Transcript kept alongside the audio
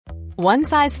One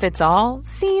size fits all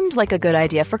seemed like a good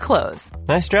idea for clothes.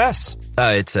 Nice dress.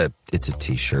 It's a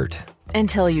t-shirt.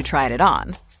 Until you tried it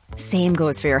on. Same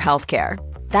goes for your healthcare.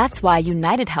 That's why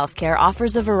United Healthcare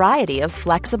offers a variety of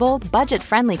flexible,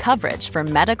 budget-friendly coverage for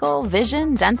medical,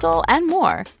 vision, dental, and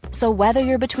more. So whether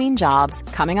you're between jobs,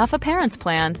 coming off a parent's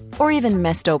plan, or even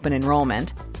missed open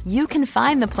enrollment, you can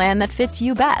find the plan that fits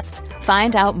you best.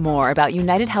 Find out more about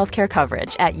United Healthcare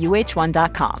coverage at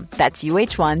uh1.com. That's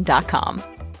uh1.com.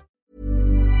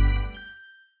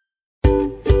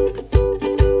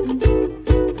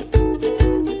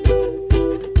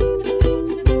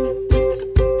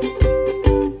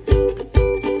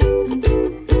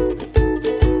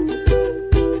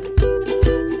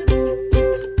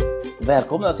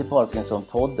 Välkomna till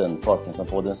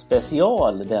Parkinson-podden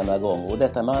special denna gång, och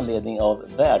detta med anledning av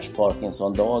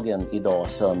världsparkinsondagen idag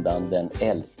söndagen den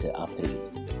 11 april.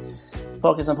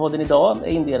 Parkinson-podden idag är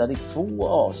indelad i 2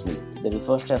 avsnitt där vi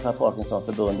först träffar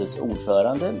Parkinsonförbundets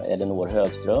ordförande Elinor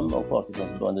Högström och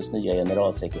Parkinsonförbundets nya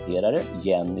generalsekreterare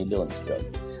Jenny Lundström.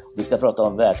 Vi ska prata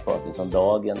om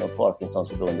världsparkinsondagen och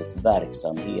Parkinsonförbundets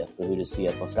verksamhet och hur det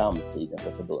ser på framtiden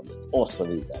för förbundet och så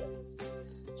vidare.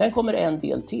 Sen kommer en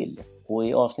del till, och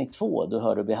i avsnitt 2 då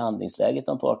hör du behandlingsläget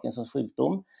om Parkinsons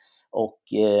sjukdom och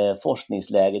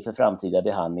forskningsläget för framtida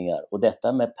behandlingar. Och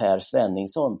detta med Per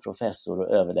Svenningsson, professor och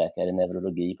överläkare i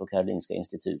neurologi på Karolinska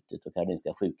institutet och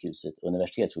Karolinska sjukhuset,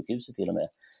 universitetssjukhuset till och med,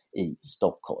 i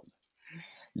Stockholm.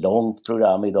 Långt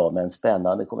program idag, men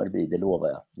spännande kommer det bli, det lovar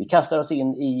jag. Vi kastar oss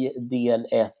in i del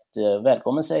 1.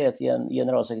 Välkommen säger jag till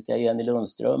generalsekreterare Jenny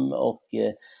Lundström och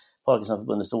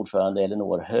Parkinsonförbundets ordförande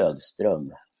Elinor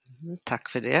Högström. Tack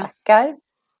för det. Tackar.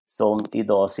 Som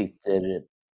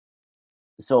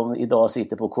idag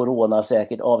sitter på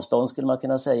coronasäkert avstånd skulle man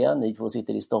kunna säga. Ni 2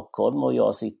 sitter i Stockholm och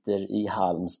jag sitter i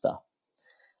Halmstad.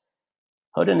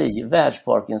 Hörde ni,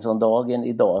 världsparkinsondagen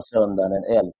idag söndagen den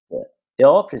 11.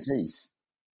 Ja, precis.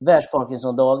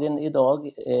 Världsparkinsondagen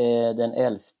idag den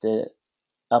 11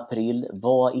 april.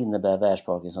 Vad innebär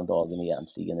världsparkinsondagen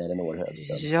egentligen, Elinor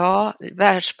Högström? Ja,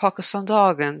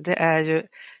 världsparkinsondagen, det är ju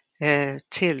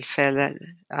tillfälle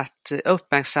att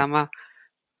uppmärksamma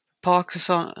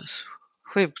Parkinsons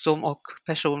sjukdom och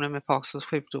personer med Parkinsons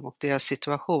sjukdom och deras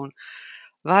situation.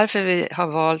 Varför vi har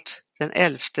valt den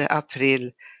 11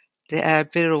 april, det är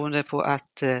beroende på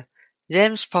att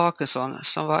James Parkinson,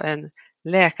 som var en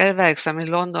läkare verksam i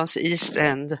Londons East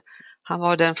End, han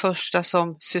var den första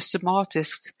som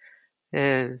systematiskt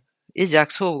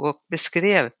iakttog och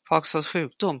beskrev Parkinsons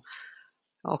sjukdom.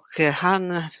 Och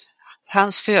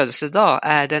hans födelsedag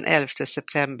är den 11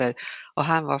 september och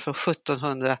han var från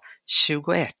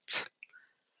 1721.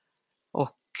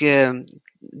 Och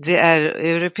det är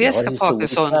europeiska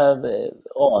Parkinson.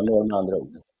 Anor med andra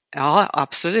ord. Ja,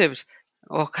 absolut.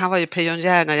 Och han var ju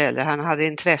pionjär när det gäller, han hade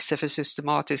intresse för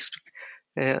systematisk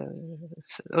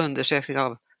undersökning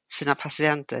av sina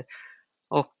patienter.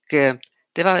 Och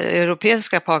det var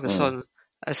europeiska Parkinson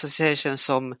Association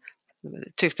som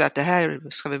tyckte att det här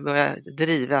ska vi börja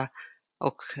driva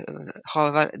och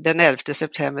ha den 11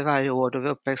 september varje år då vi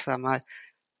uppmärksammar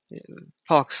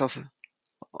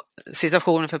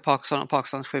situationen för Parkinson och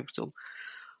Parkinsons sjukdom.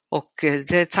 Och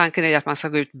tanken är att man ska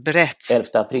gå ut brett. 11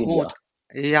 april,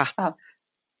 ja.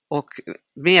 Och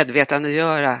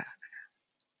medvetandegöra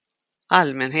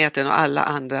allmänheten och alla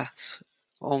andra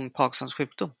om Parkinsons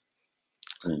sjukdom.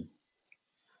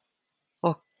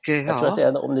 Och jag tror att det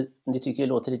är, om ni tycker det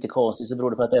låter lite konstigt, så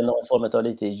beror det på att det är någon form av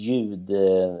lite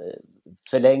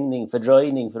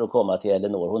fördröjning för att komma till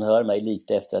Elinor. Hon hör mig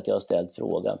lite efter att jag har ställt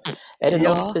frågan. Är det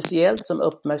något speciellt som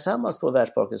uppmärksammas på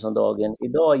världsparkinsondagen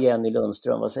idag, Jenny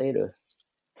Lundström? Vad säger du?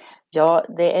 Ja,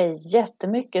 det är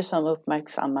jättemycket som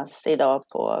uppmärksammas idag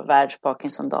på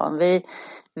världsparkinsondagen.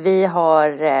 Vi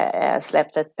har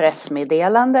släppt ett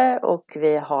pressmeddelande och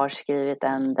vi har skrivit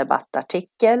en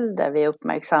debattartikel där vi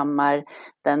uppmärksammar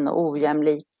den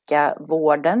ojämlika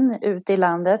vården ute i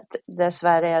landet.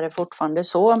 Dessvärre är det fortfarande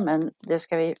så, men det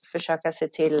ska vi försöka se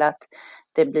till att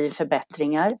det blir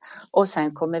förbättringar. Och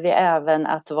sen kommer vi även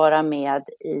att vara med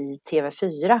i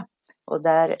TV4. Och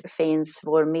där finns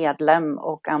vår medlem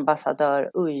och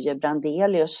ambassadör Uje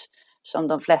Brandelius, som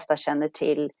de flesta känner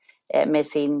till med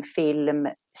sin film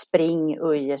Spring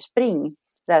Uje Spring,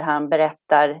 där han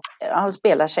berättar, han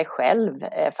spelar sig själv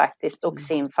faktiskt och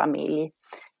sin familj.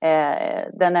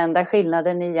 Den enda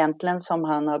skillnaden egentligen som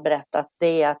han har berättat,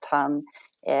 det är att han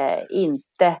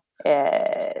inte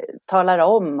talar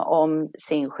om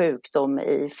sin sjukdom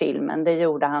i filmen. Det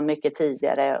gjorde han mycket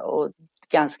tidigare och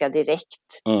ganska direkt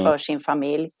för sin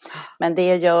familj. Men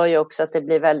det gör ju också att det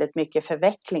blir väldigt mycket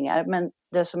förvecklingar. Men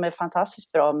det som är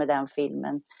fantastiskt bra med den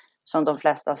filmen, som de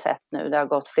flesta har sett nu, det har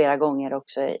gått flera gånger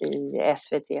också i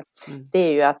SVT, det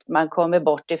är ju att man kommer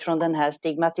bort ifrån den här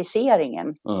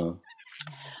stigmatiseringen.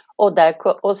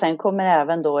 Och sen kommer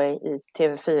även då i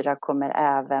TV4 kommer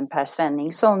även Per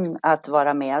Svenningsson att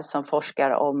vara med som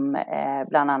forskar om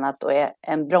bland annat då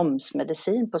en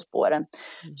bromsmedicin på spåren.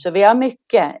 Så vi har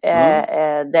mycket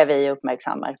där vi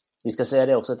uppmärksammar. Vi ska säga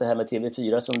det också att det här med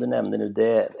TV4 som du nämnde nu,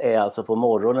 det är alltså på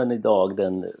morgonen idag,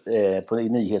 på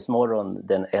Nyhetsmorgon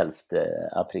den 11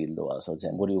 april då. Alltså,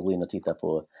 sen går du gå in och titta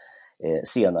på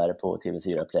senare på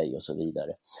TV4 Play och så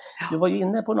vidare. Du var ju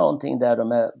inne på någonting där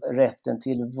med rätten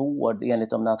till vård enligt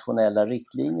de nationella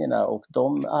riktlinjerna, och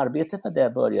arbetet med det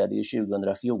började ju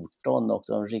 2014 och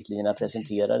de riktlinjerna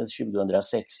presenterades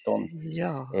 2016.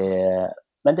 Ja.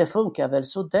 Men det funkar väl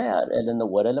så där,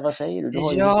 Elinor, eller vad säger du?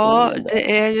 Ja,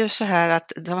 det är ju så här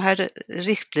att de här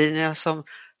riktlinjerna som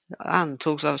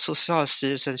antogs av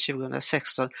Socialstyrelsen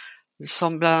 2016,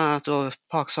 som bland annat då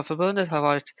Parkinsonförbundet har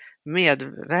varit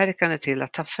medverkande till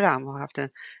att ta fram och haft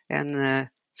en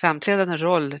framträdande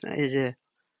roll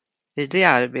i det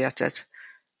arbetet.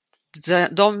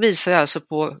 De visar alltså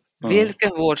på vilken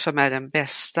vård som är den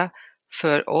bästa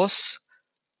för oss,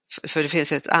 för det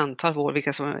finns ett antal vård,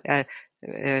 vilka som är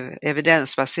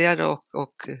evidensbaserade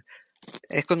och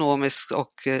ekonomiskt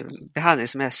och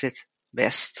behandlingsmässigt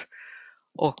bäst.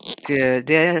 Och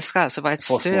det ska alltså vara ett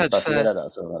stöd för,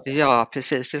 alltså. Ja,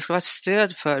 precis. Det ska vara ett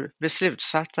stöd för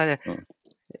beslutsfattare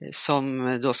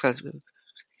som då ska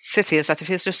se till så att det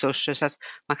finns resurser så att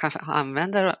man kan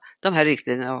använda de här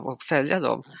riktlinjerna och följa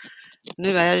dem.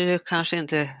 Nu är det ju kanske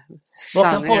inte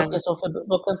sanningen.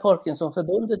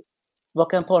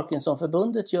 Vad kan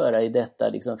Parkinsonförbundet göra i detta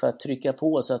liksom, för att trycka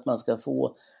på så att man ska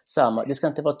få samma... Det ska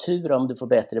inte vara tur om du får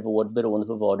bättre vård beroende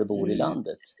på var du bor i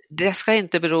landet. Det ska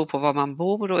inte bero på var man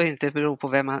bor och inte bero på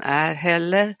vem man är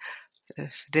heller.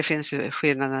 Det finns ju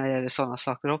skillnader när det gäller sådana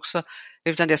saker också.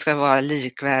 Utan det ska vara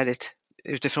likvärdigt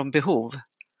utifrån behov.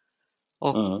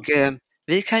 Och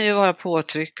vi kan ju vara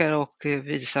påtryckare och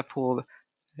visa på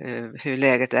hur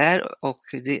läget är och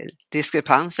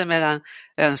diskrepanser mellan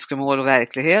önskemål och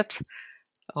verklighet,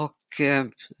 och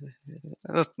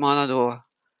uppmana då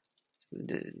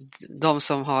de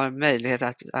som har möjlighet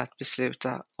att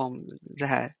besluta om det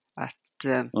här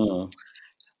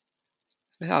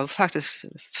att faktiskt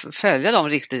följa de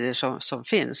riktlinjer som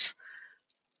finns.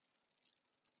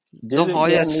 De har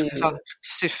ju ett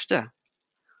syfte.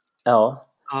 Ja.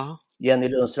 Jenny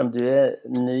Lundström, du är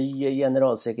ny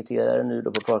generalsekreterare nu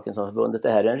då på Parkinsonförbundet.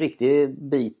 Det här är en riktig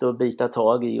bit att bita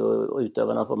tag i och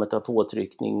utöva någon form av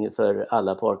påtryckning för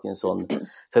alla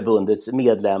Parkinsonförbundets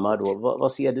medlemmar då.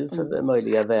 Vad ser du för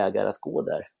möjliga vägar att gå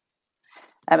där?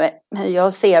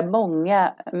 Jag ser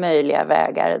många möjliga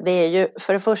vägar. Det är ju,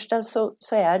 för det första så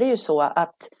är det ju så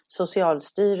att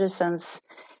Socialstyrelsens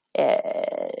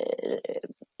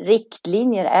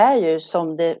riktlinjer är ju,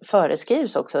 som det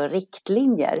föreskrivs också,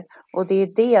 riktlinjer. Och det är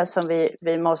det som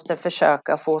vi måste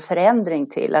försöka få förändring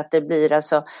till. Att det blir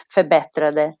alltså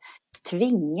förbättrade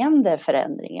tvingande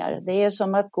förändringar. Det är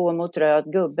som att gå mot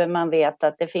röd gubbe. Man vet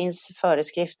att det finns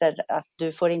föreskrifter att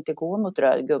du får inte gå mot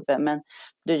röd gubbe, men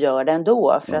du gör det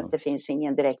ändå för att det finns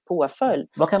ingen direkt påföljd.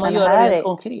 Vad kan man göra rent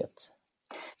konkret?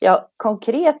 Ja,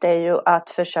 konkret är ju att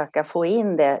försöka få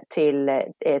in det till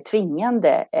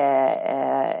tvingande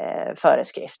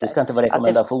föreskrifter. Det ska inte vara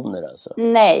rekommendationer alltså?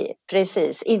 Nej,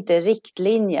 precis. Inte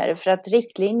riktlinjer. För att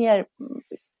riktlinjer,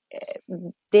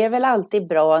 det är väl alltid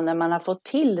bra när man har fått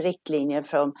till riktlinjer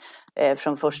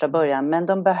från första början. Men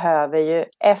de behöver ju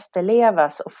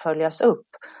efterlevas och följas upp.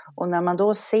 Och när man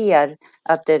då ser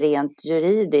att det rent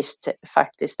juridiskt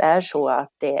faktiskt är så att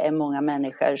det är många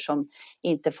människor som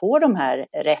inte får de här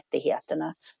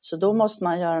rättigheterna, så då måste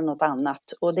man göra något annat.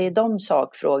 Och det är de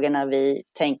sakfrågorna vi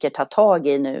tänker ta tag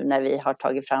i nu när vi har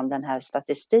tagit fram den här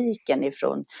statistiken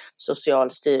ifrån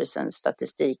Socialstyrelsens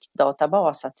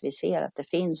statistikdatabas, att vi ser att det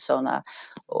finns sådana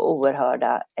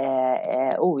oerhörda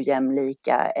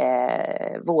ojämlika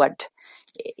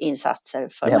vårdinsatser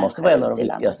för det här måste vara en av de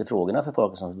viktigaste frågorna för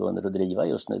Parkinsonförbundet att driva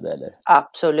just nu, eller?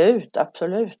 Absolut.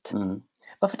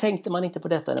 Varför tänkte man inte på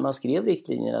detta när man skrev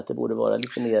riktlinjerna, att det borde vara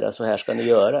lite mer så här ska ni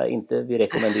göra, inte vi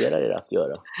rekommenderar er att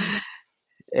göra?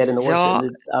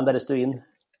 Elinor, andades du in?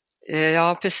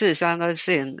 Ja, precis, jag andades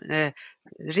in.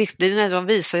 Riktlinjerna, de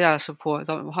visar ju alltså på,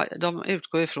 de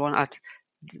utgår ifrån att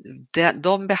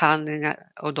de behandlingar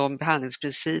och de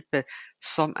behandlingsprinciper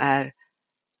som är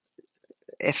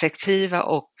effektiva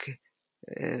och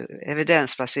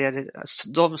evidensbaserade,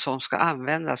 de som ska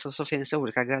användas, och så finns det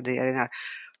olika graderingar.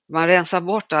 Man rensar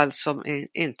bort allt som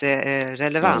inte är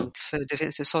relevant, för det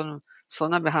finns ju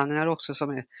sådana behandlingar också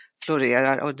som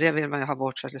florerar, och det vill man ju ha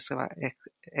bort så att det ska vara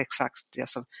exakt det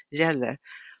som gäller.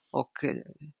 Och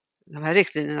de här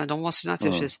riktlinjerna, de måste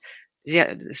naturligtvis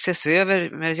ses över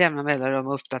med jämna mellanrum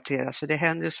och uppdateras, för det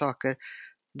händer ju saker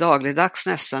dagligdags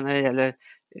nästan när det gäller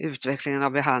utvecklingen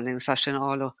av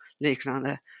behandlingsarsenal och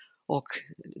liknande. Och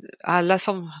alla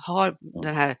som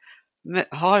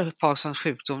har Parkinsons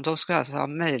sjukdom, de ska alltså ha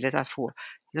möjlighet att få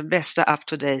den bästa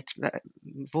up-to-date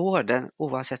vården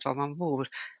oavsett var man bor.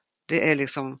 Det är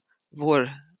liksom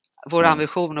vår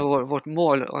ambition och vårt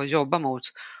mål att jobba mot.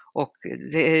 Och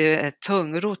det är ju ett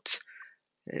tungrot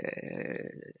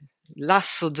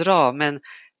lass och dra, men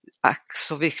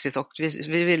så viktigt, och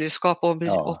vi vill ju skapa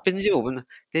opinion.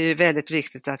 Det är ju väldigt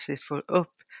viktigt att vi får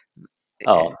upp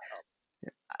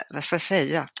vad ska jag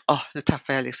säga? Nu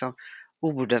tappar jag liksom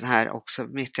orden här också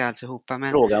mitt i alltihopa.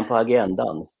 Men frågan på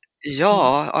agendan.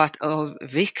 Ja,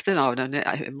 och vikten av den,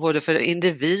 både för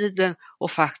individen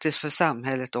och faktiskt för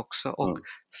samhället också, och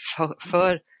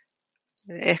för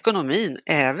ekonomin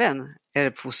även är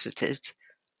det positivt.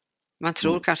 Man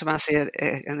tror kanske man ser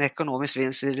en ekonomisk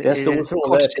vinst i en stor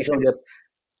fråga eftersom det...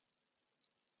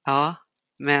 Ja,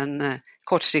 men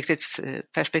kortsiktigt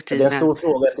perspektiv. Det är en stor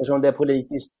fråga eftersom det är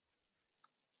politiskt.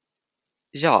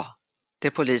 Ja, det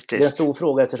är politiskt. Det är en stor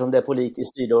fråga eftersom det är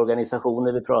politiskt styrda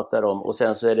organisationer vi pratar om, och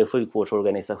sen så är det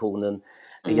sjukvårdsorganisationen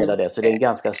hela det. Så det är en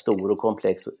ganska stor och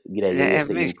komplex grej. Det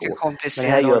är mycket komplicerat.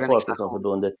 Men här gör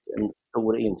Parkinsonförbundet en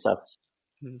stor insats.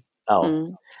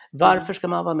 Varför ska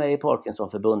man vara med i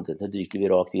Parkinsonförbundet? Nu dyker vi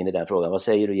rakt in i den frågan. Vad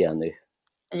säger du, Jenny?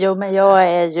 Jo, men jag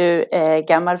är ju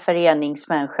gammal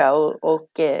föreningsmänniska och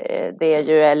det är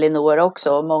ju Elinor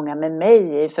också och många med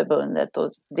mig i förbundet.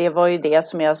 Och det var ju det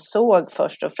som jag såg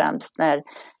först och främst när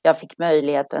jag fick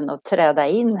möjligheten att träda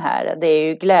in här. Det är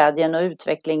ju glädjen och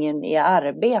utvecklingen i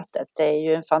arbetet. Det är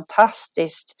ju en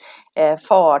fantastiskt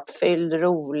fartfylld,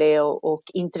 rolig och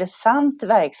intressant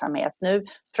verksamhet. Nu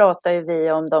pratar ju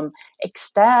vi om de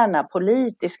externa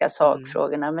politiska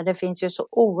sakfrågorna, men det finns ju så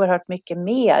oerhört mycket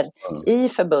mer i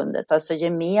förbundet. Alltså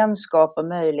gemenskap och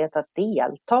möjlighet att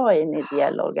delta i en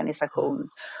ideell organisation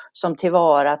som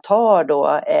tillvaratar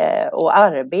då och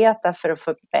arbetar för att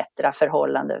förbättra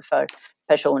förhållanden för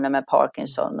personer med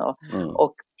Parkinson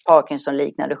och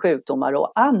Parkinson-liknande sjukdomar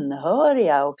och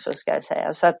anhöriga också, ska jag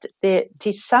säga. Så att det,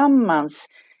 tillsammans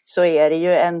så är det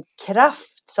ju en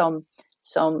kraft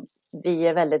som vi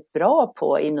är väldigt bra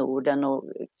på i Norden och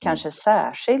kanske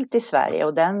särskilt i Sverige,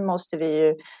 och den måste vi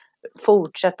ju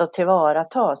fortsätta att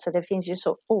tillvarata. Så det finns ju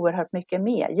så oerhört mycket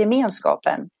mer.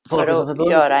 Gemenskapen, för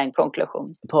att göra en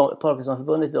konklusion.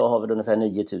 Parkinsonförbundet idag har väl ungefär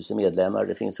 9 000 medlemmar.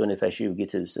 Det finns ungefär 20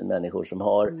 000 människor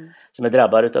som är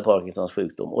drabbade av Parkinsons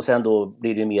sjukdom. Och sen då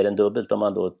blir det mer än dubbelt om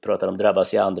man då pratar om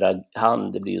drabbas i andra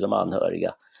hand. Det blir ju de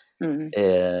anhöriga.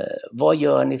 Vad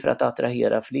gör ni för att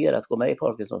attrahera fler att gå med i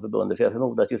Parkinsonförbundet? För jag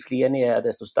förmodar att ju fler ni är,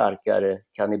 desto starkare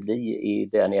kan ni bli i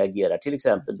det ni agerar. Till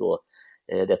exempel då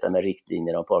detta med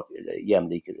riktlinjer om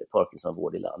jämlik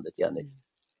Parkinsonvård i landet, Jenny.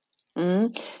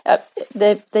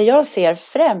 Det jag ser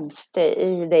främst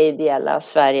i det ideella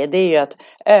Sverige, det är ju att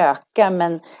öka,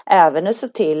 men även att se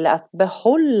till att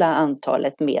behålla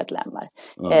antalet medlemmar.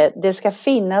 Det ska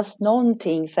finnas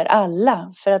någonting för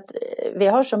alla, för att vi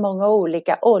har så många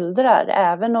olika åldrar.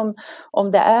 Även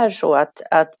om det är så att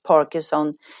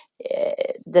Parkinson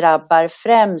drabbar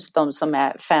främst de som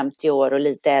är 50 år och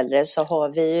lite äldre, så har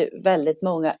vi ju väldigt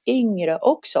många yngre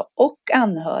också, och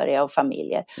anhöriga och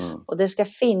familjer. Och det ska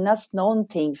finnas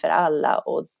någonting för alla,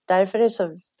 och därför är det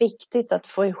så viktigt att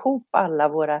få ihop alla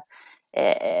våra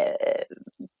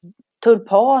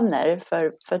tulpaner,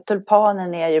 för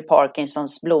tulpanen är ju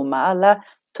Parkinsons blomma, alla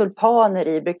tulpaner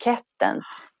i buketten,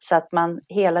 så att man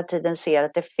hela tiden ser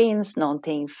att det finns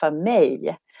någonting för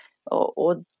mig.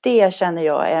 Och det känner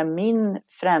jag är min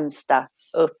främsta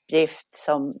uppgift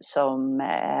som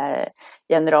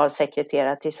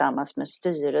generalsekreterare tillsammans med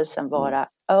styrelsen, vara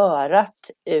örat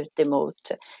ut emot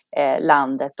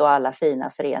landet och alla fina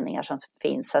föreningar som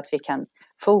finns, så att vi kan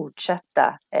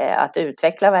fortsätta att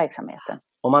utveckla verksamheten.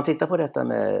 Om man tittar på detta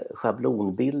med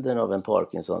schablonbilden av en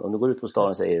Parkinson, om du går ut på stan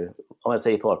och säger, om jag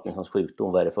säger Parkinsons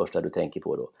sjukdom, vad är det första du tänker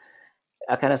på då?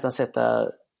 Jag kan nästan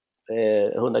sätta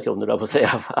 100 kronor då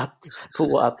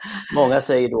på att många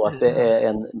säger då att det är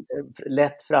en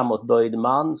lätt framåtböjd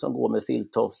man som går med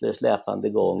filttofflor, släpande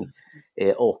gång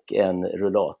och en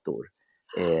rullator.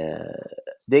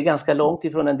 Det är ganska långt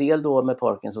ifrån en del då med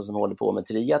Parkinson som håller på med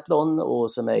triathlon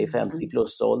och som är i 50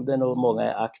 plus åldern, och många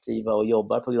är aktiva och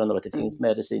jobbar på grund av att det finns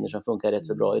mediciner som funkar rätt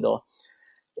så bra idag.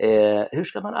 Hur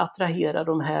ska man attrahera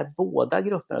de här båda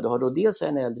grupperna? Du har då dels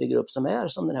en äldre grupp som är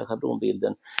som den här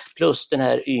schablonbilden, plus den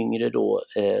här yngre då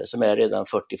som är redan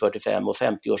 40, 45 och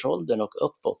 50-årsåldern och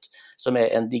uppåt, som är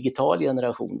en digital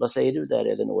generation. Vad säger du där,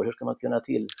 Elinor? Hur ska man kunna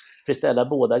tillfredsställa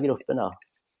båda grupperna?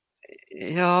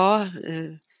 Ja,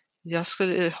 jag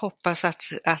skulle hoppas att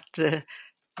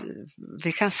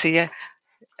vi kan se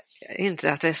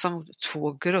inte att det är som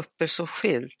två grupper så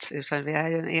skilt, utan vi är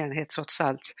ju en enhet trots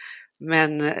allt.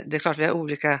 Men det är klart vi har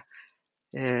olika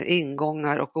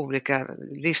ingångar och olika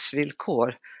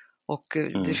livsvillkor. Och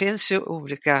det finns ju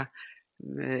olika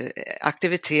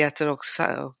aktiviteter och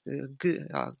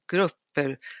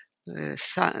grupper,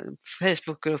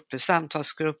 Facebookgrupper,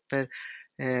 samtalsgrupper,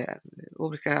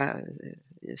 olika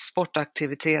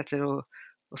sportaktiviteter och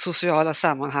sociala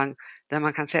sammanhang där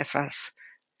man kan träffas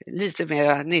lite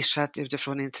mer nischat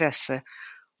utifrån intresse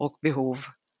och behov,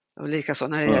 och likaså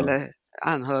när det gäller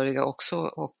anhöriga också,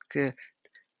 och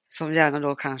som gärna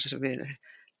då kanske vill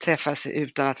träffas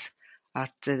utan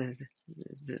att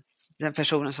den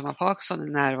personen som har Parkinson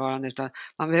är närvarande, utan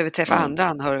man behöver träffa andra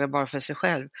anhöriga bara för sig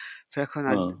själv för att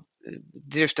kunna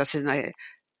dryfta sina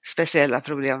speciella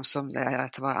problem som det är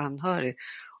att vara anhörig.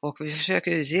 Och vi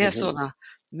försöker ju ge sådana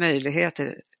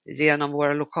möjligheter genom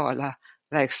våra lokala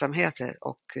verksamheter,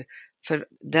 och för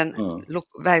den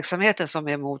verksamheten som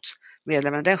är mot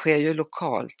medlemmen, den sker ju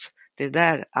lokalt. Det är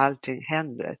där allting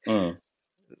händer.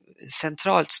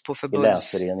 Centralt på förbunds...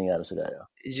 länsföreningar och sådär. Ja.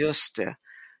 Just det.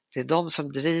 Det är de som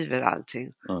driver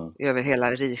allting över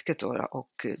hela riket då,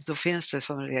 och då finns det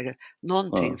som regel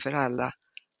någonting för alla.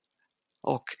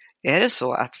 Och är det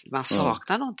så att man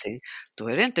saknar någonting, då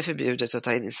är det inte förbjudet att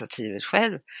ta initiativet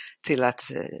själv till att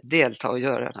delta och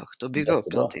göra något och bygga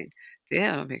upp någonting. Det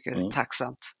är mycket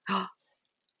tacksamt.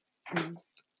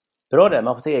 Bra det,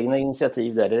 man får ta egna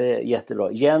initiativ där, det är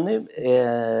jättebra. Jenny,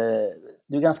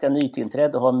 du är ganska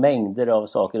nytillträdd och har mängder av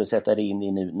saker att sätta dig in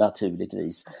i nu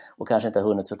naturligtvis. Och kanske inte har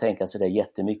hunnit så tänka så där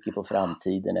jättemycket på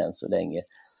framtiden än så länge.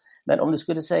 Men om du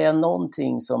skulle säga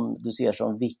någonting som du ser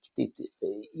som viktigt,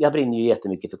 jag brinner ju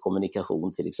jättemycket för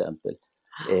kommunikation till exempel.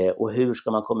 Och hur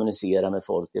ska man kommunicera med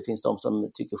folk? Det finns de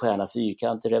som tycker stjärna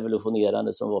fyrkant är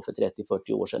revolutionerande, som var för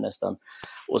 30-40 år sedan nästan.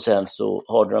 Och sen så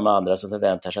har du de andra som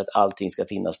förväntar sig att allting ska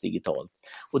finnas digitalt.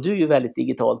 Och du är ju väldigt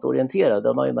digitalt orienterad, det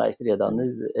har man ju märkt redan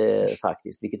nu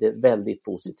faktiskt, vilket är väldigt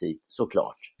positivt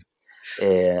såklart.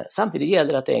 Samtidigt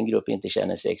gäller det att en grupp inte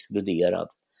känner sig exkluderad.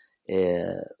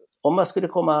 Om man skulle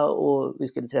komma och vi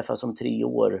skulle träffas om 3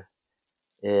 år,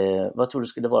 vad tror du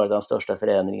skulle vara de största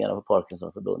förändringarna på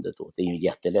Parkinsonförbundet då? Det är ju en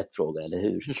jättelätt fråga, eller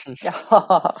hur?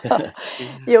 Ja,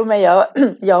 jo men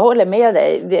jag håller med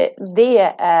dig. Det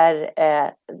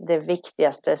är det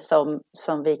viktigaste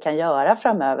som vi kan göra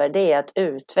framöver. Det är att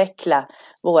utveckla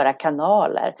våra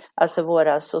kanaler, alltså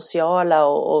våra sociala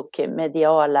och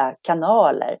mediala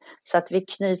kanaler, så att vi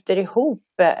knyter ihop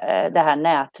det här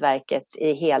nätverket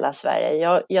i hela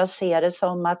Sverige. Jag ser det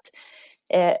som att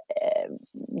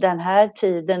den här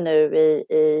tiden nu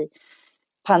i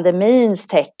pandemins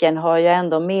tecken har ju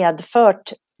ändå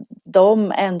medfört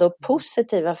de ändå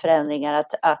positiva förändringar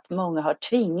att många har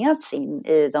tvingats in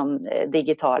i de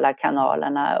digitala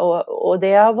kanalerna, och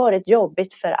det har varit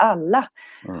jobbigt för alla,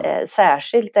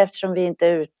 särskilt eftersom vi inte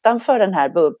är utanför den här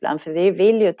bubblan, för vi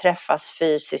vill ju träffas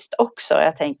fysiskt också.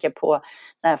 Jag tänker på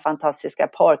den här fantastiska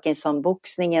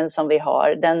Parkinson-boxningen som vi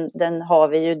har, den har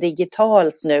vi ju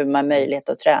digitalt nu med möjlighet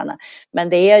att träna, men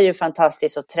det är ju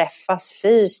fantastiskt att träffas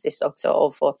fysiskt också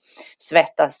och få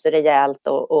svettas rejält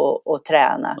och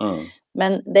träna.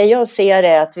 Men det jag ser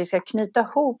är att vi ska knyta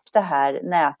ihop det här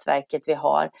nätverket vi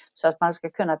har så att man ska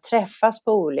kunna träffas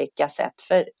på olika sätt.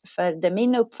 För det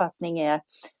min uppfattning är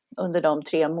under de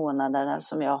 3 månaderna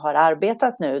som jag har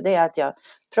arbetat nu, det är att jag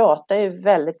pratar ju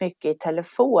väldigt mycket i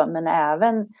telefon, men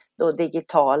även då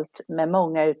digitalt med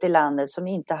många ute i landet som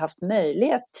inte haft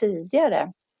möjlighet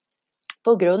tidigare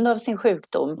på grund av sin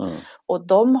sjukdom. Och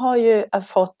de har ju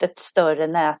fått ett större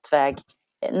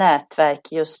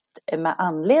nätverk just med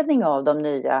anledning av de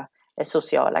nya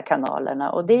sociala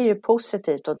kanalerna, och det är ju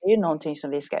positivt, och det är ju någonting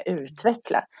som vi ska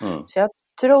utveckla. Så jag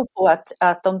tror på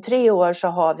att om 3 år så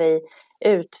har vi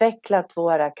utvecklat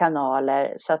våra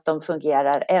kanaler så att de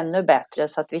fungerar ännu bättre,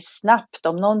 så att vi snabbt,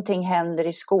 om någonting händer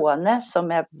i Skåne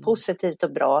som är positivt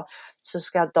och bra, så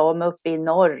ska de uppe i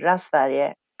norra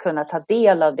Sverige kunna ta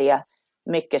del av det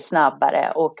mycket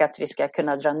snabbare, och att vi ska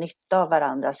kunna dra nytta av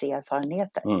varandras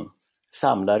erfarenheter.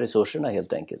 Samla resurserna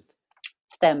helt enkelt.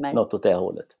 Stämmer. Något åt det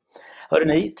hållet.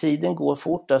 Hörrni, tiden går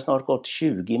fort, det har snart gått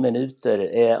 20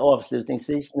 minuter.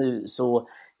 Avslutningsvis nu så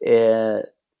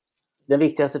den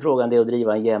viktigaste frågan är att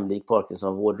driva en jämlik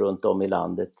Parkinsonvård runt om i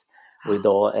landet. Och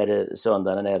idag är det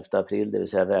söndagen den 11 april, det vill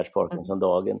säga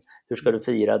världsparkinsondagen. Hur ska du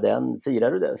fira den?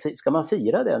 Firar du den? Ska man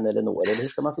fira den, Elinor? Eller hur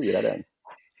ska man fira den?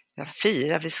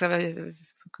 Vi ska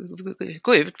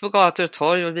gå ut på gator och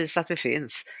torg och visa att vi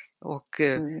finns. Och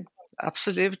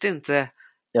absolut inte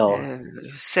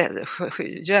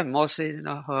gömma oss i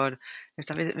något hörn.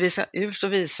 Utan vi ska ut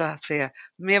och visa att vi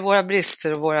med våra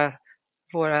brister och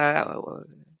våra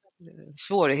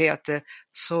svårigheter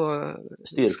så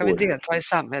ska vi delta i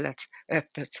samhället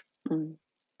öppet.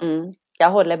 Jag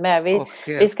håller med.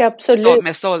 Vi ska absolut...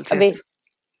 Med stolthet.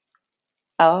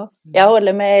 Jag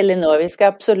håller med Elinor. Vi ska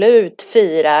absolut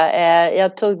fira.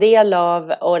 Jag tog del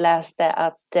av och läste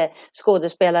att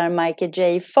skådespelaren Michael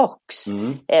J. Fox,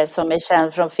 som är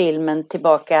känd från filmen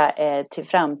Tillbaka till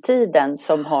framtiden,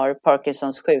 som har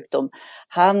Parkinsons sjukdom,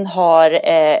 han har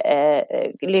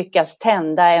lyckats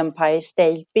tända Empire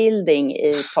State Building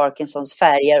i Parkinsons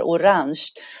färger orange.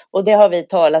 Och det har vi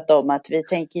talat om att vi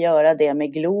tänker göra det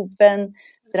med Globen,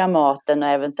 Dramaten och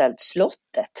eventuellt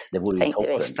slottet. Det vore ju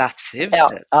toppen. Stadshuset.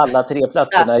 Ja. Alla 3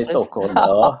 platserna i Stockholm.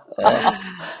 Ja.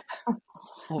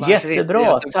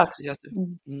 Jättebra, tack.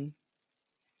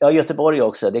 Ja, Göteborg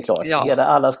också, det är klart. Ja.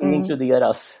 Alla ska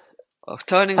inkluderas. Och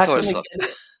Turning tack Torso. Så mycket.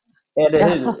 Eller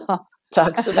hur?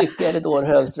 Tack så mycket, Elinor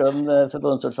Högström,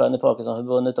 förbundsordförande i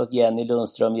Parkinsonförbundet, och Jenny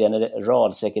Lundström,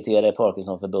 generalsekreterare i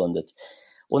Parkinsonförbundet.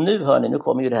 Och nu hör ni, nu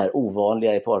kommer ju det här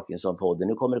ovanliga i Parkinson-podden.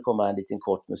 Nu kommer det komma en liten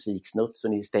kort musiksnutt, så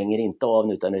ni stänger inte av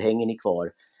nu, utan nu hänger ni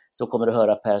kvar. Så kommer du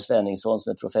höra Per Svenningsson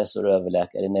som är professor och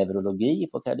överläkare i neurologi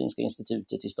på Karolinska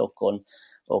institutet i Stockholm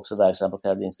och också verksam på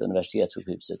Karolinska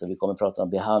universitetssjukhuset. Och vi kommer att prata om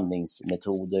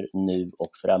behandlingsmetoder nu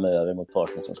och framöver mot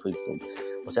Parkinsons sjukdom.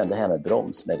 Och sen det här med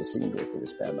bromsmedicin låter det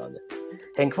spännande.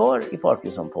 Häng kvar i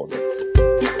Parkinson-podden.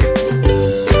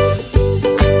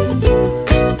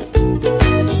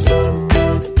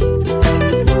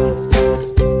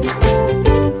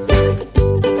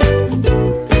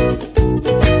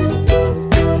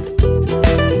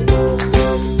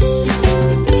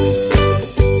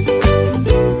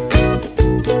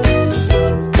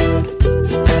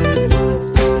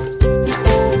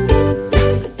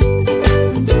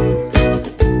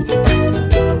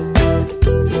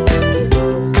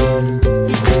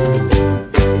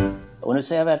 Nu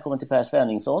säger jag välkommen till Per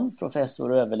Svenningsson,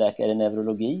 professor och överläkare i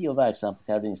neurologi och verksam på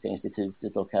Karolinska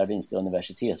institutet och Karolinska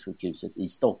universitetssjukhuset i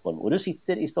Stockholm. Och du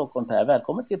sitter i Stockholm, Per.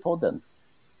 Välkommen till podden.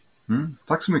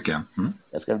 Tack så mycket.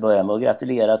 Jag ska börja med att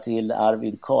gratulera till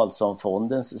Arvid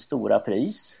Carlsson-fondens stora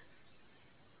pris.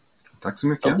 Tack så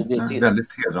mycket.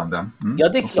 Väldigt hedrande. Ja,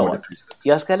 det är klart.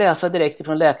 Jag ska läsa direkt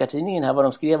från Läkartidningen här vad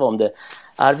de skrev om det.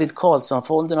 Arvid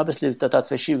Carlsson-fonden har beslutat att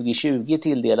för 2020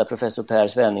 tilldela professor Per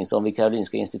Svenningsson vid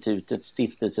Karolinska institutet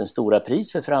stiftelsens stora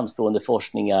pris för framstående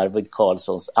forskning i Arvid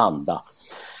Carlssons anda.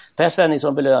 Per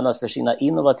Svenningsson belönas för sina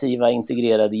innovativa,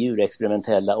 integrerade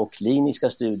djurexperimentella och kliniska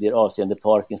studier avseende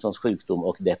Parkinsons sjukdom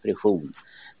och depression.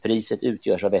 Priset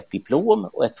utgörs av ett diplom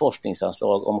och ett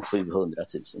forskningsanslag om 700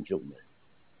 000 kronor.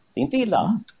 Det är inte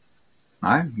illa.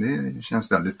 Nej, det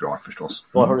känns väldigt bra förstås.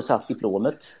 Var har du satt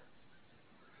diplomet?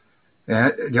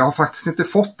 Jag har faktiskt inte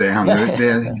fått det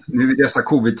ännu. Nu i dessa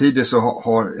covid-tider så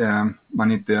har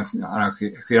man inte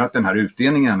arrangerat den här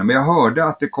utdelningen ännu. Men jag hörde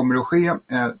att det kommer att ske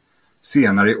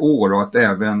senare i år och att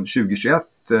även 2021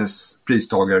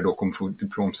 pristagare då kommer få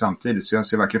diplom samtidigt. Så jag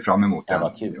ser verkligen fram emot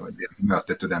det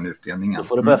mötet och den utdelningen. Då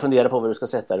får du börja fundera på var du ska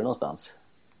sätta det någonstans.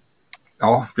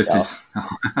 Ja, precis. Ja.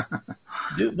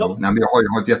 Nej, men jag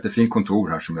har ett jättefint kontor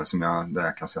här där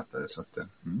jag kan sätta det. Så att,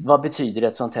 Vad betyder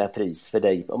ett sånt här pris för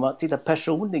dig? Om man tittar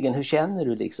personligen, hur känner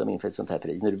du liksom inför ett sånt här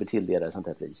pris, när du blir tilldelad ett sånt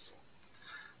här pris?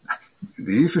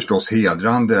 Det är ju förstås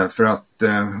hedrande för att,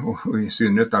 och i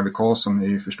synnerhet Arvid Carlsson är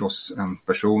ju förstås en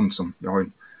person som jag har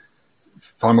en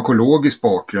farmakologisk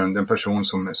bakgrund, en person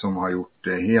som har gjort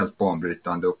helt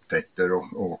banbrytande upptäckter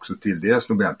och också tilldelas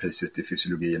Nobelpriset i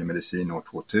fysiologi eller medicin år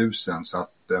 2000, så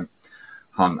att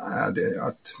han är det,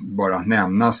 att bara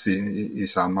nämnas i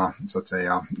samma så att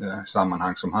säga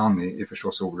sammanhang som han är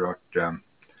förstås oerhört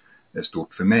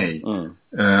stort för mig.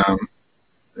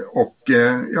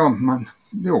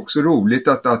 Det är också roligt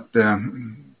att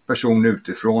personer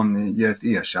utifrån ger ett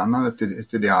erkännande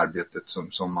till det arbetet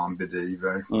som man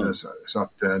bedriver. Så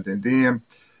att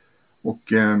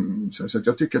så att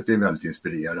jag tycker att det är väldigt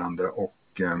inspirerande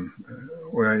och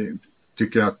jag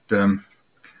tycker att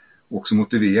också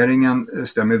motiveringen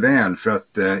stämmer väl, för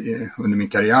att under min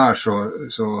karriär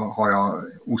så har jag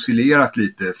oscillerat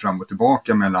lite fram och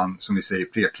tillbaka mellan, som vi säger,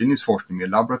 preklinisk forskning med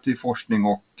laborativ forskning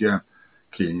och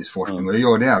klinisk forskning, och jag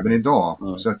gör det även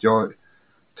idag. Så att jag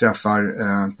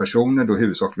träffar personer då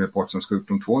huvudsakligen med Parkinsons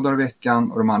sjukdom 2 dagar i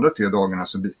veckan, och de andra 3 dagarna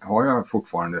så har jag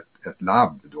fortfarande ett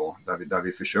labb då där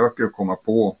vi försöker att komma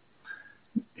på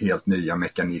helt nya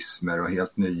mekanismer och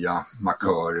helt nya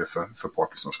markörer för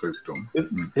Parkinsons sjukdom.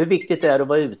 Hur viktigt är det att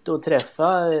vara ute och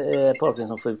träffa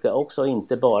Parkinsons sjuka också, och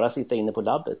inte bara sitta inne på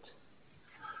labbet?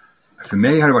 För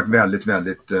mig har det varit väldigt,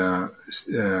 väldigt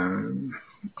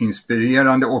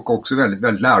inspirerande och också väldigt,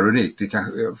 väldigt lärorikt.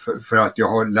 För att jag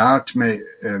har lärt mig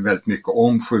väldigt mycket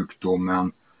om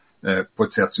sjukdomen på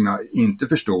ett sätt som jag inte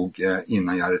förstod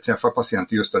innan jag hade träffat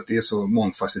patienter. Just att det är så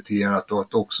mångfacetterat, och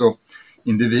att också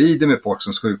individer med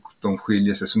Parkinsons sjukdom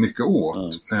skiljer sig så mycket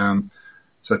åt.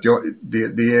 Så att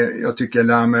jag tycker jag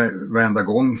lär mig varenda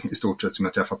gång i stort sett som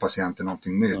jag träffar patienter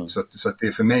någonting nytt. Så att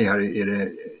det för mig här är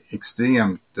det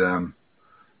extremt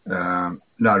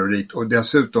lärorikt, och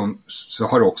dessutom så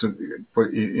har det också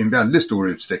i en väldigt stor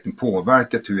utsträckning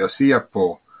påverkat hur jag ser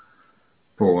på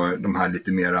de här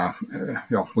lite mera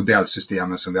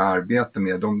modellsystemen som vi arbetar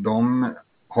med. De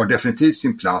har definitivt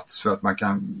sin plats för att man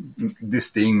kan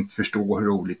distinkt förstå hur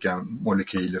olika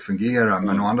molekyler fungerar,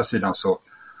 men å andra sidan så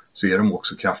är de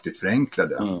också kraftigt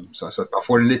förenklade. Så att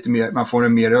man får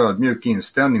en mer ödmjuk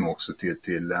inställning också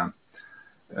till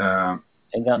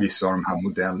vissa av de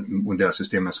här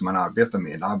modellsystemen som man arbetar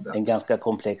med i labbet. En ganska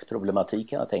komplex problematik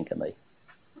kan jag tänka mig.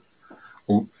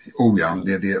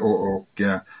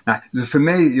 För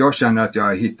mig, jag känner att jag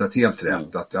har hittat helt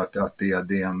rätt, att det är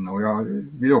den, och jag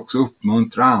vill också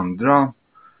uppmuntra andra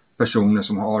personer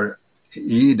som har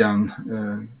i den,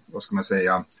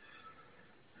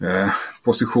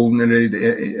 position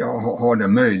eller har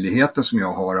den möjligheten som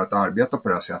jag har att arbeta på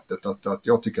det här sättet, att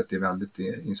jag tycker att det är väldigt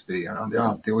inspirerande.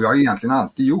 Och jag har egentligen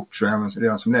alltid gjort så, även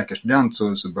redan som läkarstudent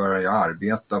så började jag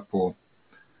arbeta på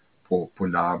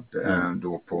labb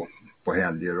då på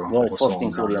helger och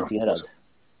forskningsorienterad.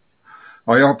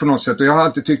 Ja, jag har på något sätt, och jag har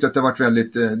alltid tyckt att det har varit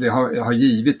väldigt, det har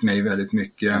givit mig väldigt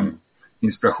mycket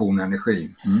inspiration och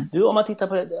energi. Du, om man tittar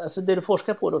på det, alltså det du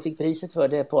forskar på då, fick priset för,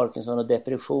 det är Parkinson och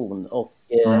depression, och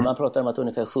man pratar om att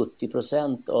ungefär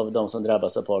 70% av de som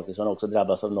drabbas av Parkinson också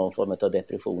drabbas av någon form av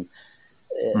depression.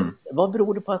 Vad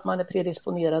beror det på att man är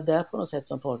predisponerad där på något sätt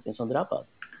som Parkinson drabbad?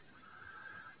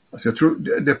 Alltså jag tror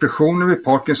depressionen vid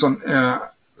Parkinson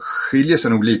skiljer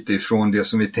sig nog lite ifrån det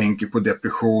som vi tänker på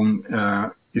depression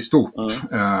i stort.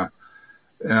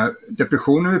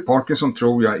 Depressionen vid Parkinson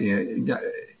tror jag är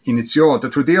initialt.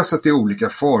 Jag tror dels att det är olika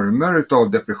former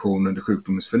av depression under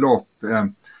sjukdomens förlopp.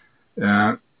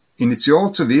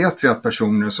 Initialt så vet vi att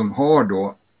personer som har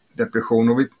då depression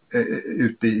och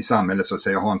ute i samhället så att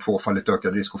säga har en tvåfaldigt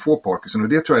ökad risk att få Parkinson, och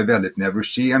det tror jag är väldigt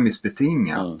neurokemiskt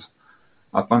betingat.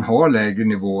 Att man har lägre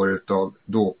nivåer av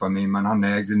dopamin, man har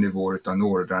lägre nivåer av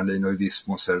noradrenalin och i viss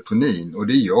mån serotonin, och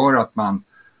det gör att man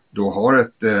då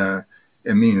har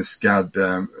en minskad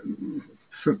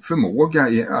förmåga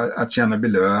att känna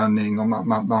belöning, och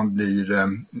man blir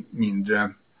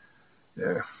mindre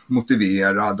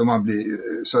motiverad, och man blir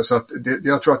så att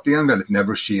jag tror att det är en väldigt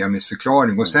neurokemisk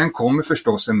förklaring. Och sen kommer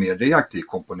förstås en mer reaktiv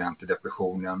komponent i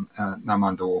depressionen när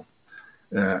man då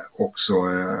också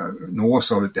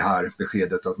nås av det här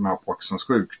beskedet att man har Parkinsons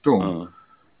sjukdom.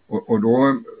 Och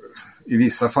då i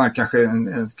vissa fall kanske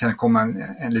kan komma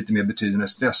en lite mer betydande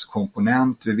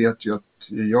stresskomponent. Vi vet ju att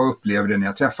jag upplever det när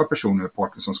jag träffar personer med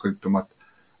Parkinsons sjukdom,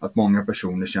 att många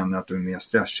personer känner att de är mer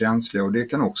stresskänsliga, och det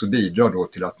kan också bidra då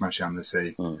till att man känner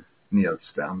sig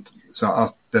nedstämd. Så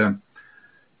att det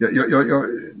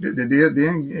är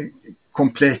en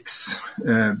komplex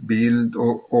bild,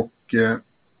 och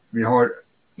vi har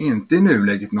inte i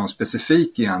nuläget någon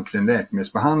specifik egentligen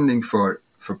läkemedelsbehandling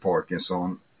för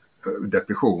Parkinson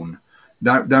depression.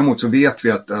 Däremot så vet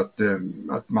vi att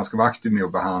man ska vara aktiv med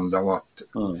att behandla, och att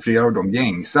flera av de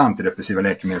gängse antidepressiva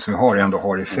läkemedel som vi har ändå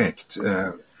har effekt.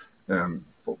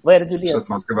 Vad är det du så att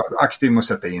man ska vara aktiv med att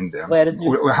sätta in det.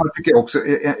 Och här tycker jag också,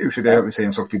 jag vill säga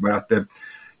en sak till bara, att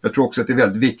jag tror också att det är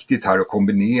väldigt viktigt här att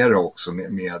kombinera också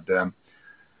med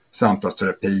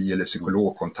samtalsterapi eller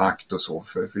psykologkontakt och så.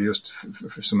 För just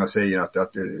för som jag säger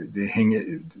att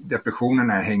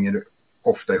depressionerna hänger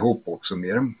ofta ihop också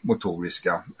med den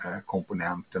motoriska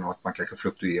komponenten, och att man kanske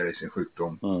fluktuerar i sin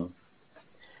sjukdom.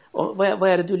 Och vad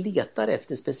är det du letar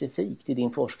efter specifikt i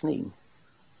din forskning?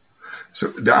 Så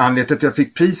det anledningen att jag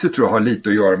fick priset tror jag har lite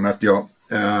att göra med att jag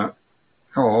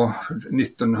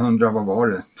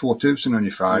 2000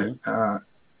 ungefär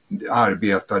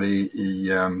arbetade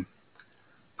i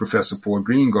professor Paul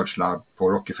Greengards labb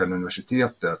på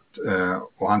Rockefeller-universitetet,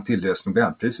 och han tilldelades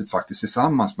Nobelpriset faktiskt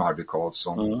tillsammans med Arvid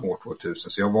Carlsson år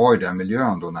 2000. Så jag var i den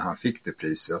miljön då när han fick det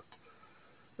priset.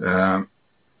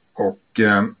 Och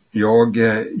jag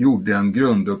gjorde en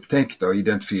grundupptäckt och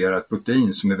identifierade ett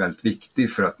protein som är väldigt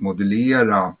viktig för att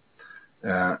modulera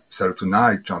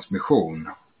serotonerg transmission.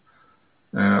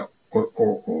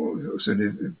 Så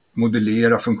det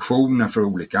modulerar funktionen för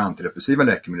olika antidepressiva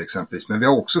läkemedel exempelvis. Men vi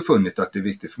har också funnit att det är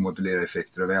viktigt för att modulera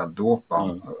effekter av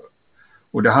L-dopa.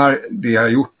 Och det jag har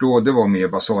gjort då, det var mer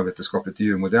basalvetenskapligt i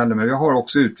djurmodeller, men vi har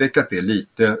också utvecklat det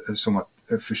lite som att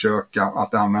försöka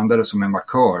att använda det som en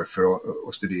markör för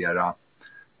att studera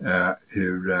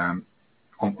hur,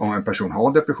 om en person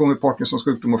har depression med Parkinsons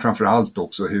sjukdom och framförallt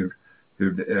också hur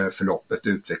förloppet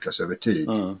utvecklas över tid.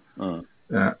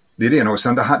 Det är det ena. Och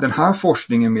sen den här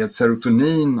forskningen med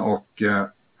serotonin och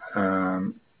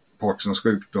Parkinsons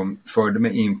sjukdom förde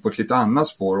mig in på ett lite annat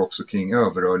spår också kring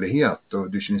överrörlighet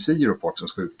och dyskinesier och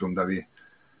Parkinsons sjukdom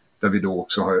där vi då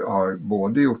också har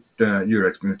både gjort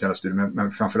djurexperimentella studier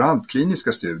men framförallt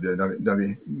kliniska studier där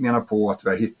vi menar på att vi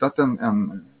har hittat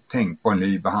en tänkbar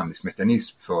ny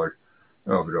behandlingsmekanism för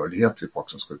överrörlighet vid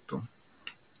Parkinsons sjukdom.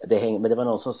 Men det var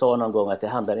någon som sa någon gång att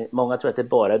många tror att det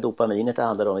bara är dopaminet det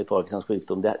handlar om i Parkinsons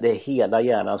sjukdom. Det är hela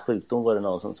hjärnans sjukdom, var det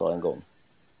någon som sa en gång.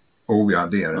 Oh ja,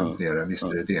 det är det. Visst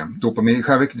är det det. Dopamin, i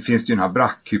själva verket finns det ju den här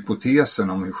brackhypotesen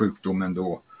om hur sjukdomen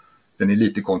då, den är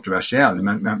lite kontroversiell,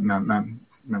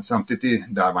 men samtidigt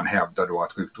där man hävdar då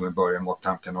att sjukdomen börjar mot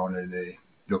tarmkanalen eller i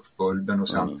luktbulben och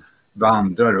sen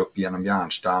vandrar upp genom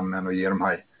hjärnstammen och ger de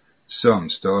här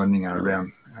sömnstörningar,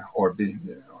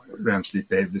 REM sleep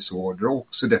behavior disorder och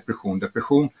också depression.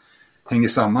 Depression hänger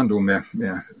samman då med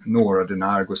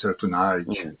noradrenerg och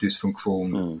serotonerg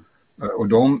dysfunktion. Och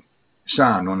de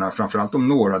kärnorna, framförallt de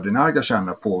noradrenerga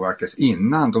kärnorna, påverkas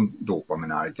innan de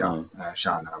dopaminerga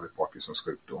kärnorna vid Parkinsons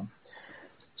sjukdom.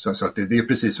 Så att det är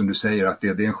precis som du säger att det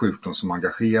är en sjukdom som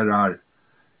engagerar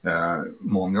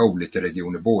många olika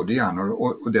regioner, både i hjärnan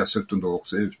och dessutom då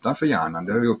också utanför hjärnan.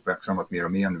 Det har vi uppmärksammat mer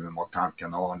och mer nu med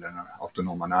mag-tarmkanalen,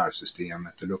 autonoma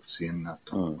nervsystemet och luktsinnet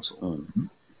och så.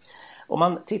 Om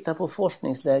man tittar på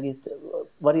forskningsläget,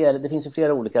 vad det gäller, det finns ju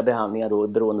flera olika behandlingar då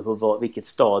beroende på vilket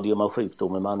stadium av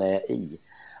sjukdomen man är i.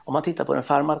 Om man tittar på den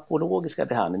farmakologiska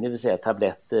behandlingen, det vill säga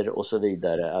tabletter och så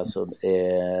vidare, alltså,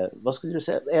 vad skulle du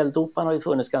säga? L-dopan har ju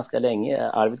funnits ganska länge,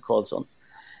 Arvid Carlsson.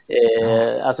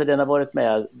 Alltså den har varit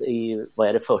med i,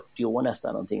 40 år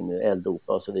nästan någonting nu,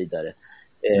 L-dopa och så vidare.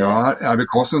 Ja, Arvid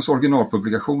Carlssons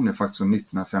originalpublikation är faktiskt från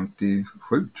 1957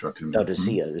 tror jag till och med.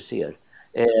 Ja, du ser.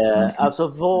 Alltså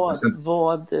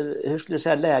hur skulle du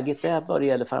säga läget är vad det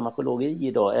gäller farmakologi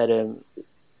idag?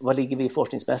 Vad ligger vi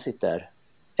forskningsmässigt där?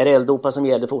 Är det L-dopa som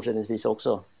gäller fortsättningsvis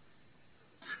också?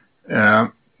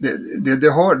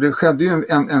 Det skedde ju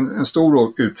en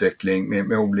stor utveckling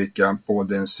med olika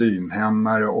både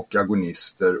enzymhämmare och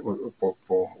agonister på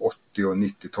 80- och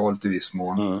 90-talet i viss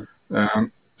mån.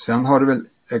 Sen har det väl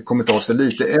kommit av sig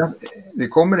lite. Det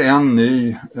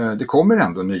kommer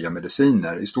ändå nya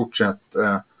mediciner i stort sett,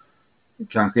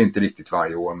 kanske inte riktigt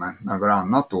varje år men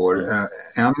varannat år.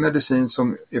 En medicin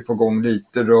som är på gång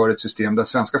lite rör ett system där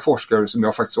svenska forskare, som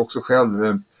jag faktiskt också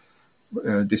själv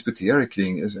disputerar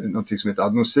kring, någonting som heter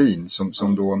adenosin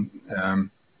som då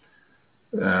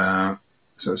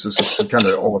så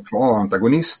kallade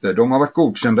A2A-antagonister. De har varit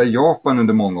godkända i Japan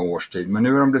under många års tid, men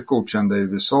nu har de blivit godkända i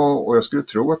USA och jag skulle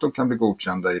tro att de kan bli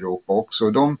godkända i Europa också.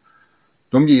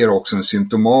 De ger också en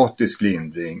symptomatisk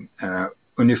lindring,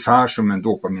 ungefär som en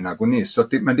dopaminagonist.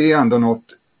 Men det är ändå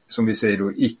något, som vi säger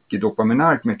då,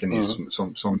 icke-dopaminärt mekanism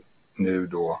som nu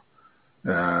då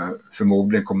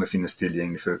förmodligen kommer finnas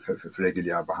tillgänglig för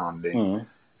reguljär behandling.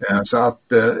 Så att,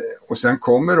 och sen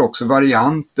kommer också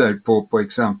varianter på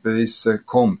exempelvis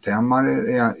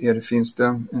komthämmare. Finns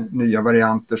det nya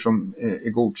varianter som är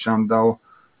godkända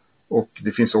och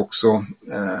det finns också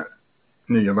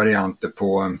nya varianter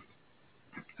på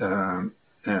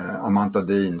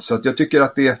amantadin. Så att jag tycker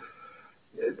att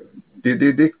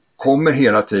det kommer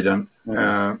hela tiden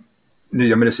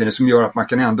nya mediciner som gör att man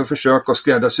kan ändå försöka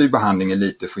skräddarsy behandlingen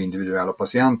lite för individuella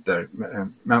patienter.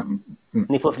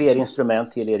 Ni får fler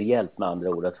instrument till er hjälp med andra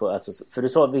ord.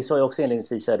 För vi sa ju också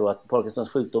inledningsvis här då att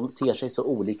Parkinsons sjukdom ter sig så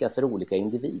olika för olika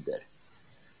individer.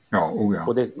 Ja.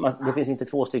 Och det finns inte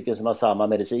två stycken som har samma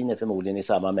mediciner förmodligen i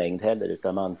samma mängd heller,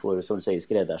 utan man får, som du säger,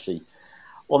 skräddarsy.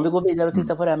 Om vi går vidare och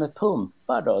tittar på det här med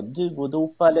pumpar då.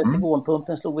 Duodopa,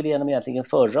 Lessigonpumpen slog väl igenom egentligen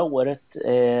förra året.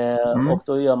 Och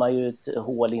då gör man ju ett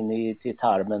hål in till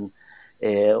tarmen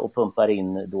och pumpar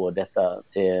in då detta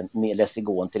med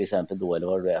Lessigon till exempel då, eller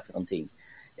vad det är för någonting.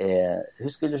 Hur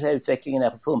skulle du säga utvecklingen är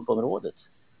på pumpområdet?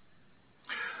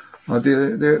 Ja,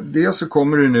 det så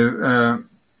kommer det nu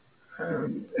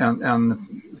en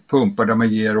pumpar där man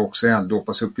ger också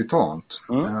L-dopa subkutant.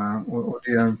 Och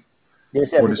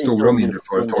både stora och mindre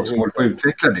företag som håller på att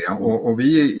utveckla det. Och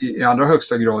vi är i allra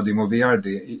högsta grad involverade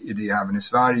i det även i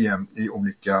Sverige i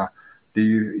olika, det är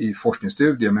ju i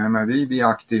forskningsstudier, men vi är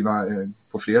aktiva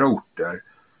på flera orter.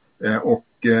 Och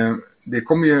det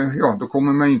kommer ju, då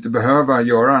kommer man inte behöva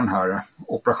göra den här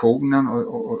operationen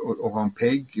och ha en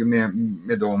PEG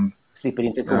med de slipper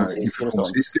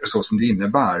infektionsrisker och så som det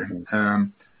innebär.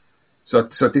 Så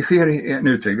att det sker en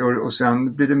utveckling och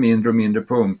sen blir det mindre och mindre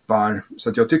pumpar. Så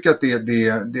att jag tycker att det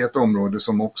är ett område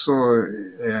som också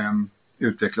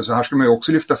utvecklas. Så här ska man ju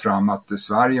också lyfta fram att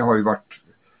Sverige har ju varit,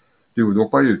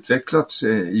 Duodopa har utvecklats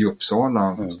i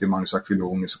Uppsala, Magnus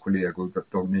Akvilonis och kollegor,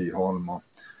 Dag Nyholm och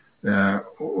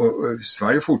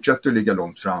Sverige fortsätter att ligga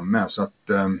långt framme. Så att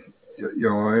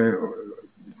jag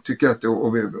tycker att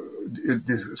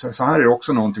så här är det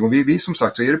också någonting. Och vi som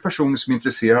sagt, så är det personer som är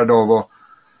intresserade av att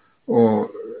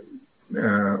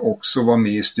också vara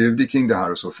med i studier kring det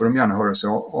här och så får de gärna höra sig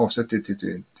av sig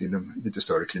till de lite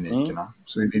större klinikerna.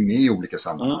 Så är vi med i olika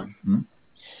sammanhang.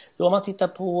 Då om man tittar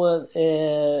på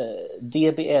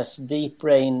DBS, Deep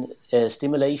Brain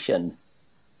Stimulation,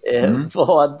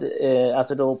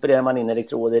 alltså då opererar man in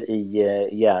elektroder i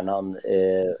hjärnan,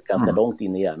 ganska långt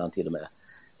in i hjärnan till och med.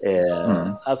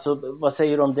 Alltså vad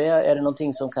säger du om det? Är det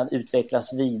någonting som kan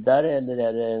utvecklas vidare eller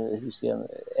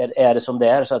är det som det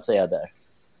är så att säga där?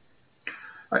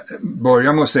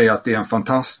 Börja med att säga att det är en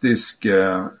fantastisk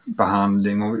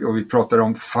behandling och vi pratar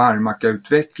om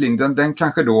farmakautveckling. Den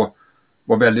kanske då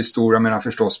var väldigt stor, jag menar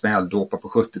förstås med L-dopa på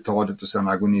 70-talet och sen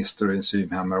agonister och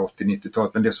enzymhämmare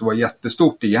 80-90-talet. Men det som var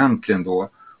jättestort egentligen då,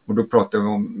 och då pratar vi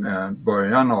om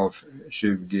början av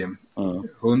 2000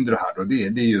 här då, det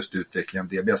är just utvecklingen av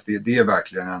DBS. Det är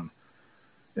verkligen en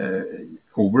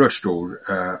oerhört stor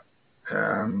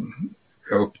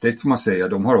upptäckt får man säga.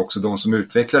 De har också, de som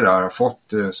utvecklar det här har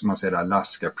fått som man säger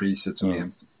Lasker-priset som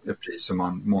är ett pris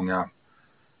som många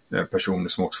personer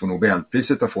som också får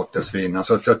Nobelpriset har fått dessförinnan.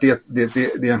 Så att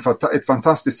det är ett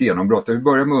fantastiskt genombrott. Jag vill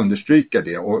börja med att understryka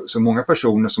det. Och så många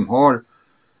personer som har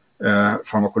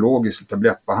farmakologisk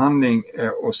tablettbehandling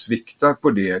och sviktar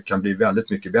på det kan bli väldigt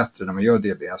mycket bättre när man gör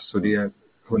DBS. Så det är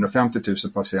 150 000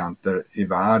 patienter i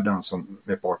världen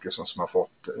med Parkinson som har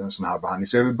fått en sån här behandling.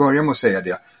 Så jag vill börja med att säga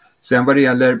det. Sen vad det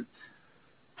gäller,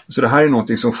 så det här är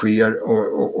någonting som sker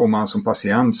och man som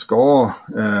patient ska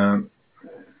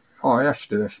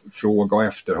efterfråga och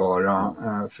efterhöra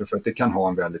för att det kan ha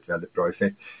en väldigt, väldigt bra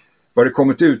effekt. Vad det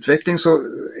kommer till utveckling så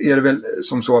är det väl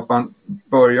som så att man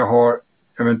börjar ha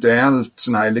eventuellt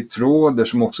såna här elektroder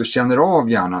som också känner av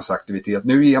hjärnans aktivitet.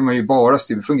 Nu ger man ju bara,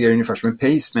 det fungerar ungefär som en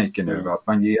pacemaker nu, att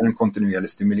man ger en kontinuerlig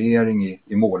stimulering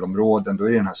i målområden. Då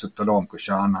är det den här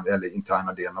subtalamkörkärnan eller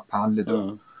interna delen av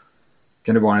pallidum.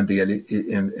 Kan det vara en del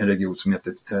i en region som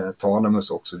heter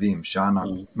talamus också,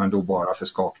 vimkärnan, men då bara för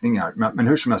skakningar. Men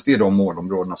hur som helst, det är de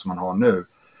målområdena som man har nu.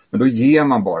 Men då ger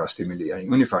man bara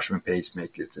stimulering, ungefär som en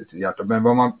pacemaker till hjärtat. Men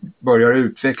vad man börjar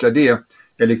utveckla det är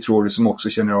elektroder som också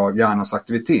känner av hjärnans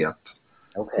aktivitet.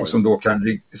 Och som då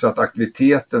kan, så att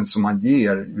aktiviteten som man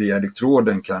ger via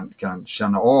elektroden kan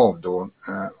känna av då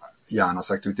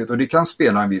hjärnans aktivitet. Och det kan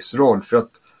spela en viss roll för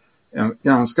att en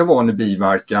ganska vanlig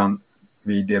biverkan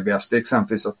vid DBS det är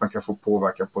exempelvis att man kan få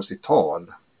påverkan på sitt tal.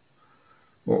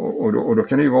 Och då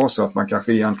kan det ju vara så att man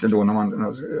kanske egentligen då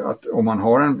om man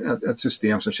har ett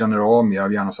system som känner av mer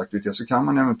av hjärnans aktivitet så kan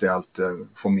man eventuellt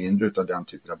få mindre av den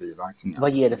typen av biverkningar.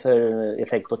 Vad ger det för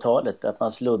effekt på talet? Att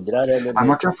man sluddrar? Eller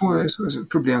man kan få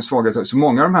problem svagare. Så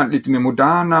många av de här lite mer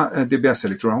moderna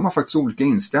DBS-elektroderna har man faktiskt olika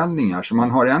inställningar. Så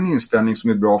man har en inställning som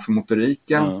är bra för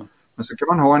motoriken. Men så kan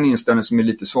man ha en inställning som är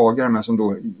lite svagare men som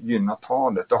då gynnar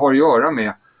talet. Det har att göra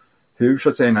med hur så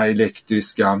att säga den här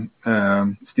elektriska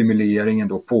stimuleringen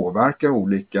då påverkar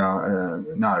olika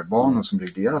nervbanor som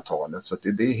reglerar talet. Så att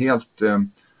det är helt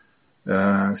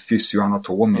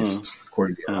fysioanatomiskt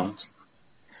korrigerat.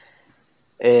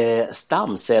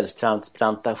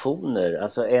 Stamcellstransplantationer,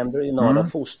 alltså embryonala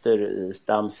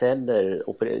fosterstamceller.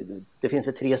 Det finns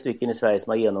väl 3 stycken i Sverige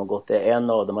som har genomgått det. En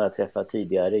av dem har jag träffat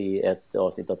tidigare i ett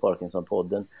avsnitt av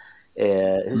Parkinson-podden.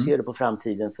 Hur ser du på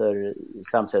framtiden för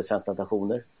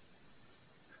stamcellstransplantationer?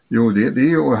 Jo, det är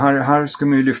ju, här ska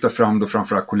man ju lyfta fram då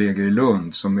framförallt kollegor i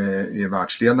Lund som är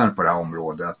världsledare på det här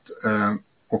området.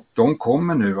 Och de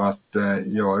kommer nu att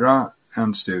göra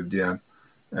en studie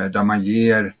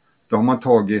där de har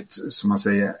tagit, som man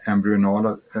säger,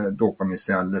 embryonala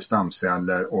dopaminceller,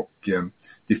 stamceller och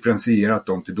differentierat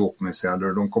dem till dopaminceller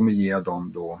och de kommer ge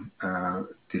dem då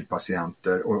till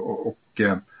patienter. Och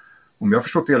om jag har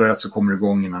förstått det hela rätt så kommer det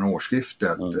igång innan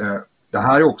årsskiftet. Det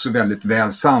här är också väldigt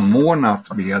väl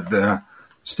samordnat med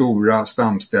stora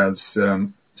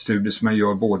stamcellsstudier studier som man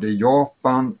gör både i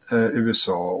Japan,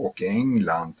 USA och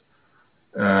England.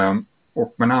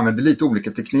 Och man använder lite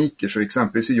olika tekniker, så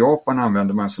exempelvis i Japan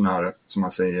använder man sån här, som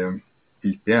man säger,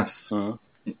 IPS-celler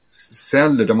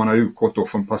där man har utgått då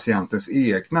från patientens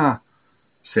egna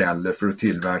celler för att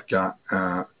tillverka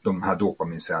de här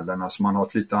dopamincellerna. Så man har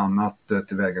ett lite annat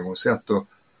tillvägagångssätt.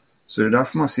 Så det är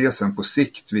därför man ser sen på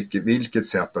sikt vilket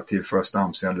sätt att tillföra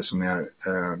stamceller som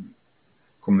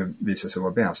kommer visa sig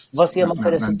vara bäst. Vad ser man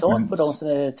för resultat på de som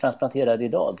är transplanterade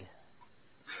idag?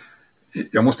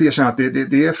 Jag måste erkänna att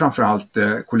det är framförallt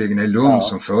kollegorna i Lund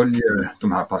som följer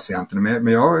de här patienterna.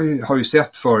 Men jag har ju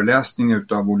sett föreläsningar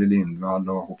av Olle Lindvall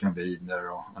och Håkan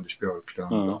Widner och Anders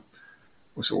Björklund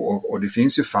och så. Och det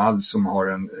finns ju fall som har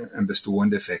en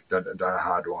bestående effekt där det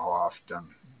här då har haft en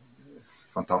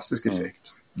fantastisk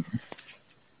effekt.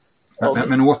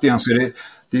 Men återigen så är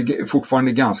det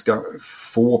fortfarande ganska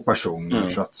få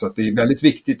personer. Så att det är väldigt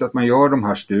viktigt att man gör de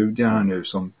här studierna nu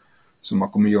som man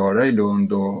kommer göra i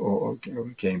Lund och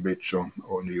Cambridge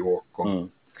och New York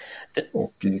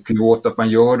och Kyoto, att man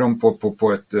gör dem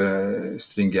på ett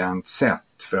stringent sätt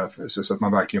så att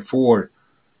man verkligen får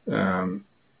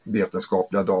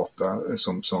vetenskapliga data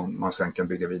som man sen kan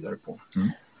bygga vidare på.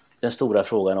 Den stora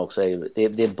frågan också är ju,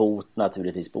 det är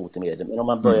naturligtvis botemedel, men om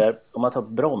man tar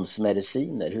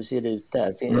bromsmediciner, hur ser det ut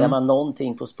där? Är man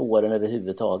någonting på spåren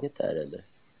överhuvudtaget där eller?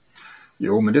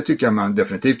 Jo, men det tycker jag man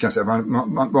definitivt kan säga.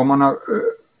 Vad man har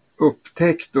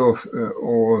upptäckt och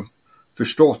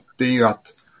förstått, det är ju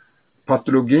att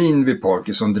patologin vid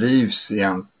Parkinson drivs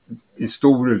i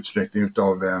stor utsträckning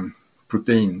av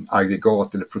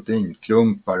proteinaggregat eller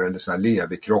proteinklumpar eller så här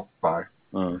leverkroppar.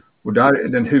 Och där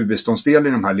den huvudbeståndsdelen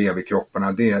i de här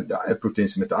leverkropparna, det är ett protein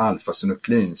som heter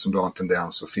alfa-synuklin som då har en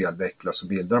tendens att felvecklas och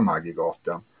bilda de här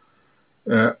aggregaten.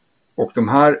 Och de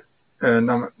här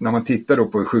när man tittar då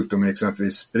på sjukdomen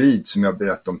exempelvis SPRID som jag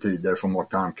berättade om tidigare från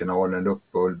mag-tarmkanalen,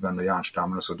 luktbulben och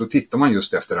hjärnstammen och så, då tittar man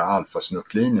just efter det här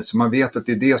alfa-synuklinet. Så man vet att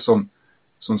det är det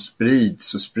som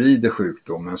sprids och sprider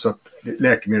sjukdomen. Så att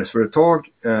läkemedelsföretag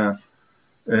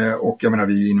och jag menar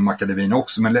vi inom akademin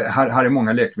också, men här är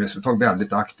många läkemedelsföretag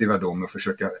väldigt aktiva då med att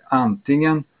försöka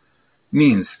antingen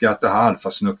minska att det här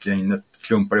alfa-synuklinet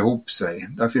klumpar ihop sig.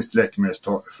 Där finns det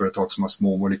läkemedelsföretag som har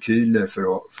små molekyler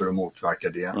för att motverka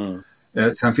det.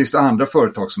 Sen finns det andra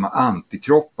företag som har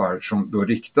antikroppar som då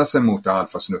riktar sig mot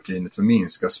alfa-synuklinet för att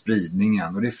minska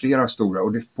spridningen. Och det är flera stora,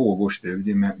 och det pågår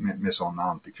studier med sådana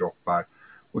antikroppar.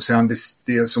 Och sen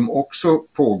det som också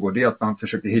pågår, det är att man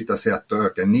försöker hitta sätt att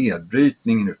öka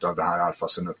nedbrytningen av det här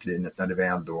alfa-synuklinet när det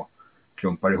väl då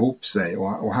klumpar ihop sig.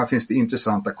 Och här finns det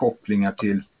intressanta kopplingar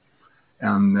till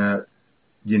en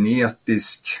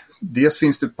genetisk, dels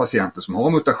finns det patienter som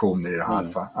har mutationer i det här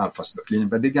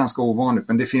alfa-synuklinet, men det är ganska ovanligt.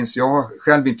 Men det finns, jag har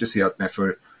själv intresserat mig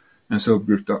för en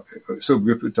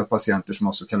subgrupp av patienter som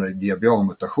har så kallade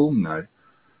GBA-mutationer.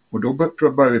 Och då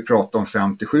börjar vi prata om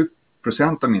 57%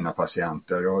 av mina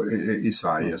patienter i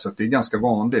Sverige, så att det är ganska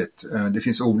vanligt. Det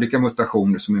finns olika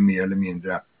mutationer som är mer eller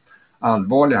mindre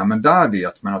allvarliga, men där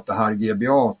vet man att det här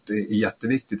GBA är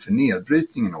jätteviktigt för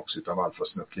nedbrytningen också av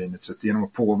alfa-synuklinet. Så att genom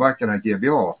att påverka det här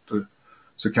GBA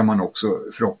så kan man också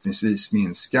förhoppningsvis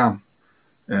minska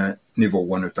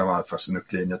nivån av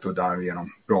alfa-synuklinet och därigenom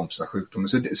bromsa sjukdomen.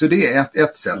 Så det är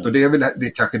ett sätt, och det är väl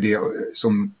kanske det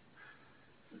som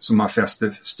man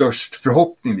fäster störst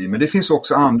förhoppning vid. Men det finns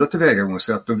också andra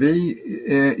tillvägagångssätt, och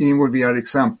vi involverar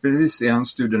exempelvis i en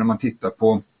studie när man tittar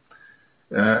på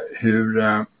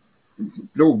hur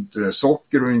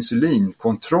blodsocker och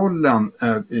insulinkontrollen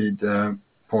vid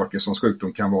Parkinsons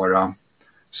sjukdom kan vara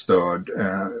störd.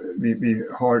 Vi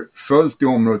har följt i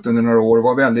området under några år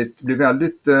och blev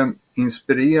väldigt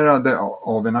inspirerade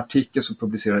av en artikel som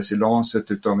publicerades i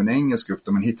Lancet av en engelsk grupp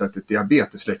där man hittat ett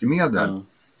diabetesläkemedel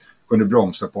kunde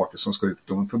bromsa Parkinsons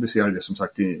sjukdom. Man publicerade det som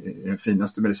sagt i den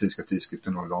finaste medicinska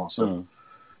tidskriften av Lancet.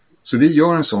 Så vi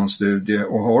gör en sån studie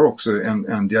och har också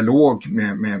en dialog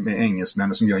med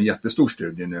engelsmännen som gör en jättestor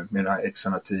studie nu med det här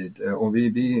Exanatid. Och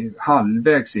vi är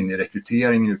halvvägs in i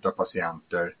rekryteringen av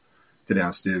patienter till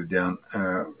den studien.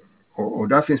 Och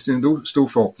där finns det en stor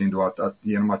förhoppning då att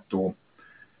genom att då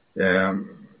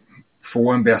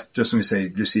få en bättre, som vi säger,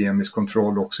 glykemisk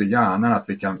kontroll också i hjärnan, att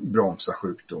vi kan bromsa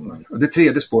sjukdomen. Och det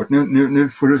tredje spåret, nu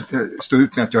får du stå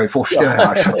ut med att jag är forskare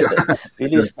här, så att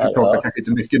jag pratar kanske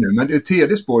inte mycket nu, men det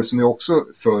tredje spåret som vi också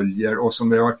följer och som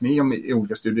vi har varit med om i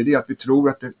olika studier, det är att vi tror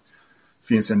att det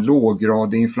finns en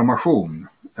låggradig inflammation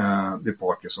vid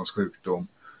Parkinsons sjukdom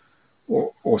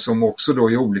och som också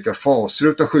då i olika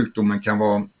faser av sjukdomen kan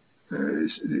vara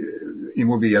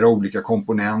involvera olika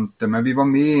komponenter. Men vi var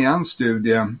med i en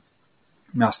studie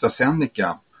med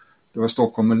AstraZeneca Det var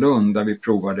Stockholm och Lund där vi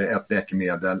provade ett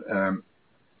läkemedel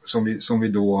som vi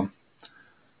då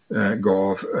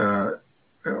gav.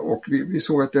 Och vi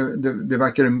såg att det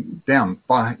verkade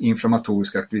dämpa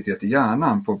inflammatorisk aktivitet i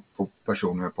hjärnan på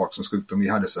personer med Parkinsons sjukdom. Vi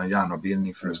hade så en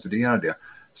hjärnavbildning för att studera det.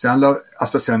 Sen la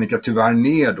AstraZeneca tyvärr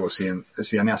ner då sin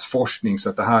CNS-forskning så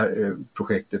att det här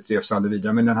projektet drevs aldrig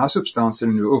vidare. Men den här substansen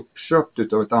är nu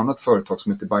uppköpt av ett annat företag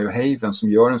som heter Biohaven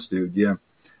som gör en studie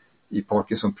i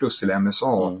Parkinson plus eller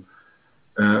MSA.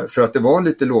 För att det var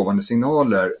lite lovande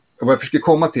signaler. Och vad jag försöker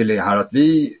komma till är här att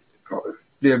vi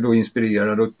blev då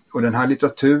inspirerade och den här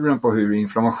litteraturen på hur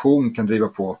inflammation kan driva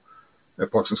på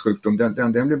Parkinsons sjukdom,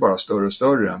 den blir bara större och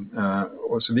större.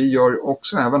 Och så vi gör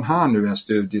också även här nu en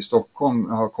studie i Stockholm,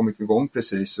 har kommit igång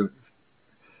precis,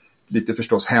 lite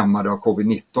förstås hämmade av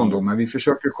covid-19 då, men vi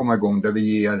försöker komma igång där vi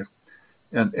ger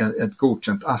ett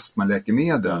godkänt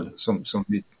astmaläkemedel som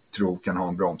vi tror kan ha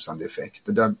en bromsande effekt.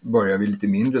 Och där börjar vi lite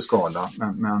mindre skala,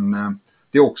 men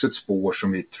det är också ett spår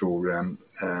som vi tror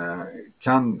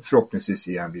kan förhoppningsvis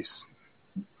ge en viss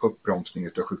uppbromsning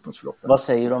av sjukdomsförloppet. Vad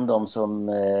säger du om de som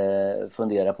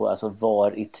funderar på alltså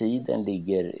var i tiden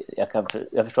ligger,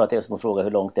 jag förstår att det är som att fråga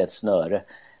hur långt det är ett snöre,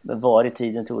 men var i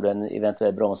tiden tror du en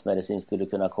eventuell bromsmedicin skulle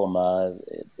kunna komma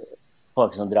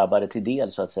Parkinson-drabbade till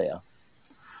del så att säga?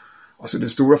 Alltså det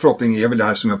stora förhoppningen är väl det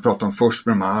här som jag pratade om först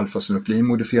med de här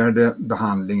alfa-synuklein-modifierade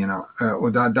behandlingarna.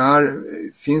 Och där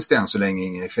finns det än så länge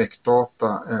ingen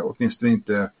effektdata, åtminstone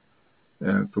inte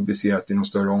publicerat i någon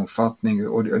större omfattning.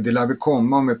 Och det lär väl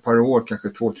komma om ett par år, kanske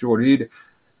 2-3 år.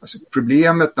 Alltså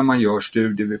problemet när man gör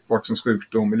studier vid Parkinsons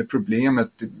sjukdom, eller problemet,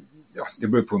 ja, det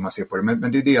beror på hur man ser på det,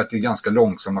 men det är det att det är ganska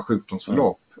långsamma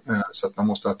sjukdomsförlopp. Så att man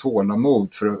måste ha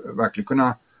tålamod för att verkligen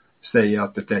kunna säga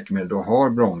att ett läkemedel då har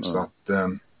bromsat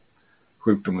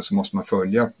sjukdomen, så måste man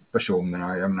följa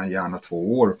personerna, jag menar gärna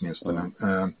 2 år åtminstone.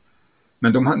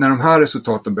 Men när de här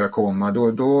resultaten börjar komma,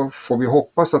 då får vi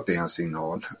hoppas att det är en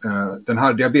signal. Den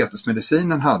här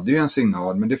diabetesmedicinen hade ju en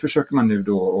signal, men det försöker man nu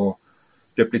då att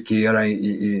replikera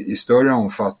i större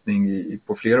omfattning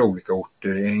på flera olika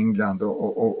orter i England.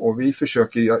 Och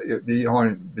vi har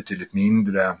en betydligt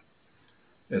mindre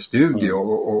studie,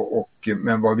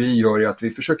 men vad vi gör är att vi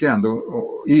försöker ändå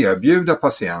erbjuda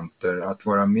patienter att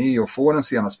vara med och få den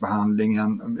senaste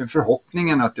behandlingen,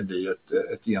 förhoppningen att det blir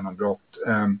ett genombrott.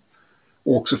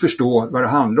 Och också förstå vad det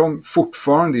handlar om.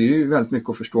 Fortfarande är ju väldigt mycket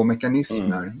att förstå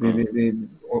mekanismer.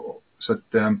 Så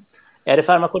att, är det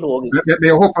farmakologiskt?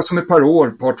 Jag hoppas om ett par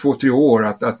år, 2-3 år,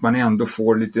 att man ändå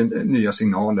får lite nya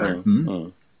signaler.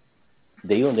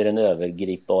 Det är ju under en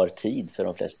övergripbar tid för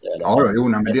de flesta.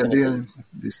 Men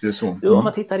visst är det så. Om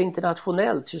man tittar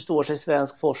internationellt, hur står sig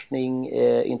svensk forskning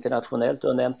internationellt? Du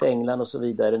har nämnt England och så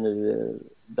vidare nu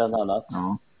bland annat.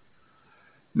 Ja.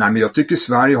 Nej, men jag tycker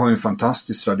Sverige har en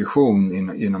fantastisk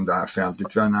tradition inom det här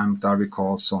fältet. Vi har nämnt Arvid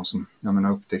Carlsson som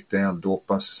upptäckte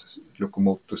L-dopas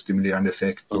lokomotorstimulerande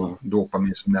effekt och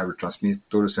dopamin som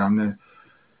neurotransmitter. Och sen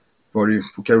var det ju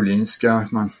på Karolinska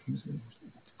man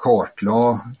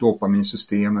kartlade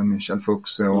dopaminsystemen med Kjell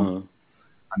Fuchse och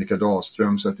Annika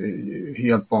Dahlström, så att det är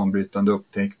helt banbrytande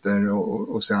upptäckter.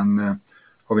 Och sen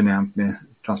har vi nämnt med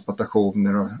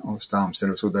transplantationer och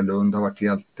stamceller och så, där Lund har varit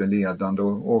helt ledande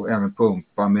och även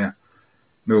pumpa med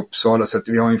Uppsala. Så att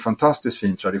vi har en fantastiskt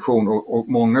fin tradition och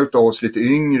många av oss lite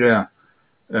yngre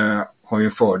har ju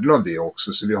en fördel av det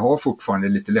också. Så vi har fortfarande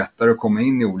lite lättare att komma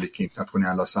in i olika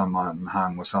internationella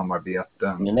sammanhang och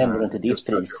samarbeten. Nu nämnde du inte ditt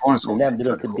pris. Nu nämnde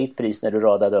du inte ditt pris när du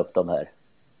radade upp de här.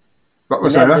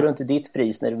 Vad sa du inte ditt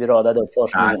pris när vi radade upp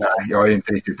forskningen? Nej, jag är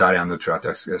inte riktigt där ännu, tror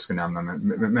jag att jag ska nämna.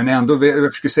 Men ändå,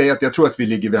 jag skulle säga att jag tror att vi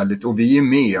ligger väldigt, och vi är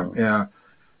med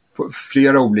på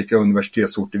flera olika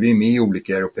universitetsorter. Vi är med i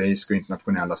olika europeiska och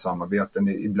internationella samarbeten.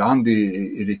 Ibland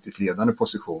i riktigt ledande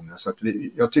positioner. Så att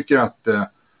jag tycker att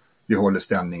vi håller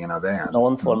ställningarna väl.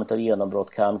 Någon form av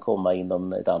genombrott kan komma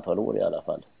inom ett antal år i alla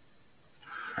fall.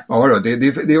 Ja då, det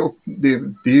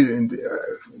är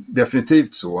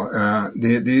definitivt så.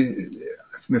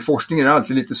 Med forskning är det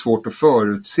alltid lite svårt att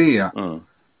förutse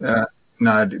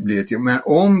när det blir men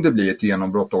om det blir ett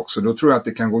genombrott också, då tror jag att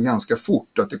det kan gå ganska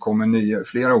fort, att det kommer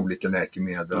flera olika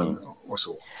läkemedel och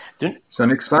så.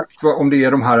 Sen exakt om det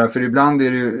är de här, för ibland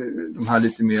är det ju de här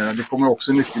lite mer, det kommer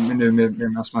också mycket nu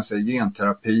med som man säger,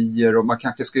 genterapier, och man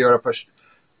kanske ska göra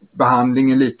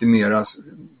behandlingen lite mer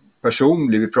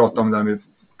personlig. Vi pratar om det här med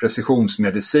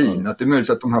precisionsmedicin, att det är möjligt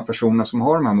att de här personerna som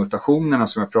har de här mutationerna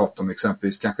som jag pratar om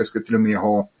exempelvis kanske ska till och med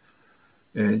ha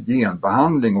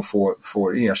genbehandling och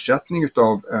få ersättning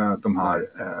utav de här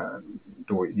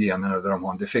då generna där de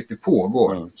har en defekt. Det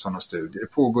pågår sådana studier.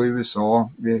 Det pågår i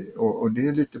USA och det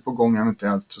är lite på gång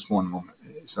eventuellt så småningom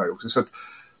i Sverige också. Så att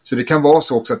Så det kan vara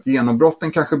så också att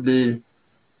genombrotten kanske blir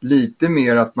lite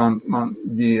mer att man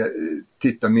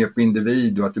tittar mer på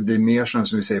individ och att det blir mer som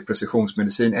vi säger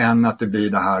precisionsmedicin än att det blir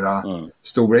det här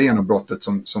stora genombrottet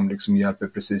som liksom hjälper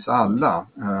precis alla.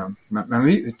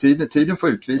 Men tiden får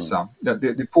utvisa.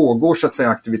 Det pågår så att säga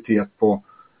aktivitet på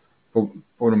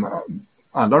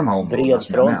alla de här områdena. Bred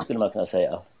front skulle man kunna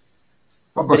säga.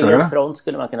 Bred front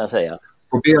skulle man kunna säga.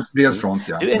 På bred front,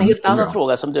 ja. Du, en helt annan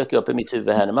fråga som dök upp i mitt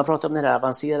huvud här. När man pratar om den här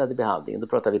avancerade behandlingen, då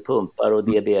pratar vi pumpar och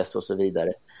DBS och så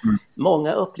vidare.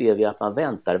 Många upplever ju att man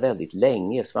väntar väldigt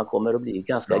länge, så man kommer att bli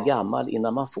ganska gammal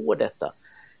innan man får detta.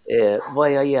 Vad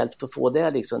är jag hjälpt att få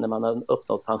det liksom, när man har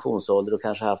uppnått pensionsålder och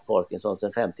kanske haft Parkinson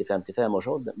sedan 50-55 års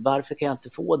ålder? Varför kan jag inte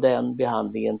få den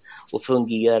behandlingen och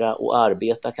fungera och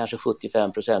arbeta kanske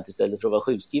 75% istället för att vara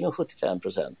sjukskriven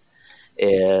 75%?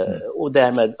 Och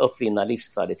därmed uppvinna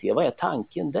livskvalitet. Vad är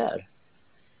tanken där?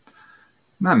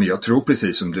 Nej, men jag tror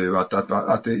precis som du att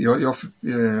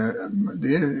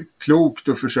det är klokt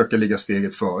att försöka ligga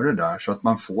steget före där så att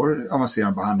man får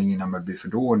avancerad behandling innan man blir för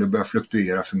dålig och börjar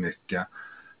fluktuera för mycket.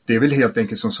 Det är väl helt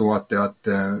enkelt som så att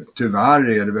tyvärr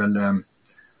är det väl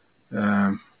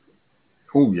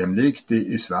ojämlikt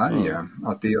i Sverige.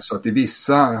 Att det är så att i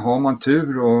vissa har man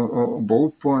tur och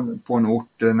bor på en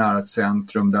ort nära ett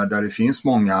centrum där det finns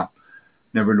många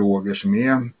neurologer som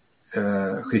är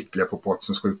skickliga på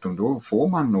Parkinsons sjukdom, då får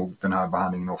man nog den här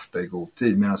behandlingen ofta i god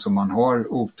tid. Medan om man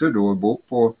har otur då och bor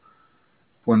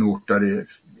på en ort där det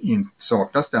inte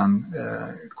saknas den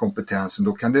kompetensen,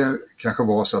 då kan det kanske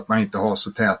vara så att man inte har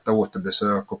så täta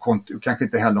återbesök och kanske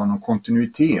inte heller har någon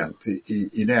kontinuitet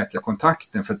i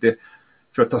läkarkontakten.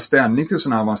 För att ta ställning till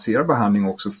sån här avancerad behandling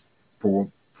också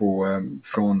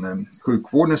från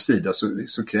sjukvårdens sida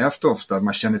så krävs det ofta att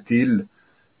man känner till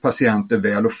patienten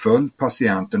väl och följ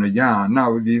patienten och gärna.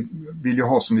 Och vi vill ju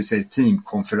ha, som vi säger,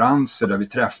 teamkonferenser där vi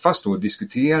träffas då och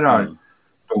diskuterar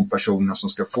de personer som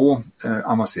ska få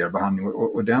avancerad behandling.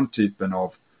 Och den typen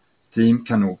av team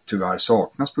kan nog tyvärr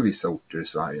saknas på vissa orter i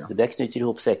Sverige. Det där knyter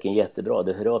ihop säcken jättebra.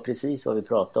 Det hör precis vad vi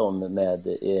pratade om med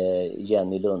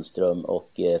Jenny Lundström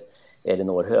och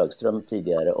Elinor Högström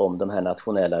tidigare om de här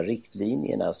nationella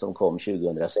riktlinjerna som kom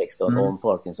 2016 om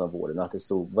Parkinsonvården, att det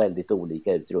såg väldigt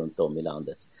olika ut runt om i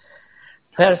landet.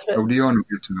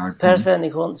 Per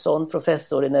Svenningsson,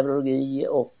 professor i neurologi,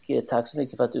 och tack så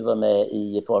mycket för att du var med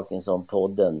i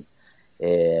Parkinson-podden.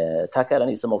 Tack alla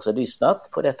ni som också lyssnat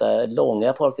på detta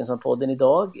långa Parkinson-podden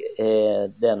idag,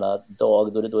 denna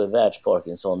dag då det då är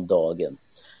världsparkinson-dagen.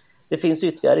 Det finns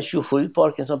ytterligare 27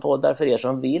 Parkinson-poddar för er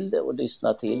som vill och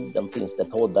lyssna till. De finns där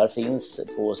poddar finns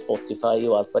på Spotify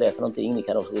och allt vad det är för någonting. Ni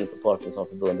kan också gå in på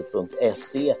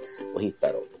parkinsonförbundet.se och hitta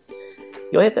dem.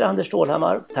 Jag heter Anders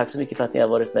Stålhammar. Tack så mycket för att ni har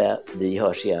varit med. Vi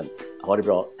hörs igen. Ha det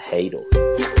bra. Hej då.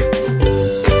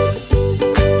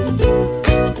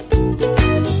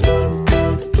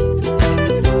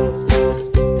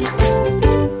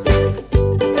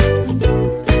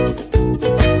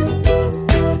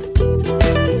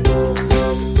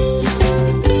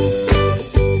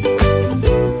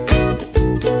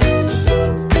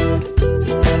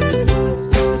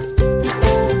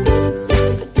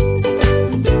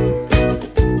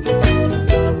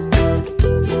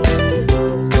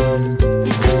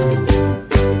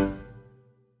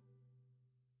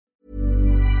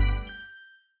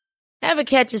 Ever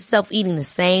catch yourself eating the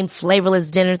same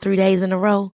flavorless dinner 3 days in a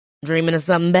row? Dreaming of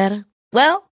something better?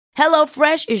 Well,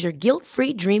 HelloFresh is your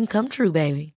guilt-free dream come true,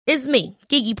 baby. It's me,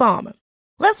 Keke Palmer.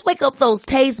 Let's wake up those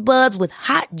taste buds with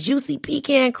hot, juicy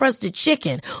pecan-crusted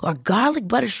chicken or garlic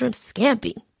butter shrimp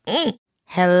scampi.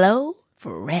 Hello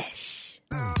Fresh.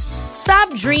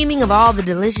 Stop dreaming of all the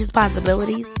delicious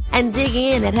possibilities and dig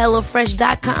in at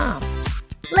HelloFresh.com.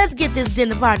 Let's get this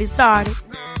dinner party started.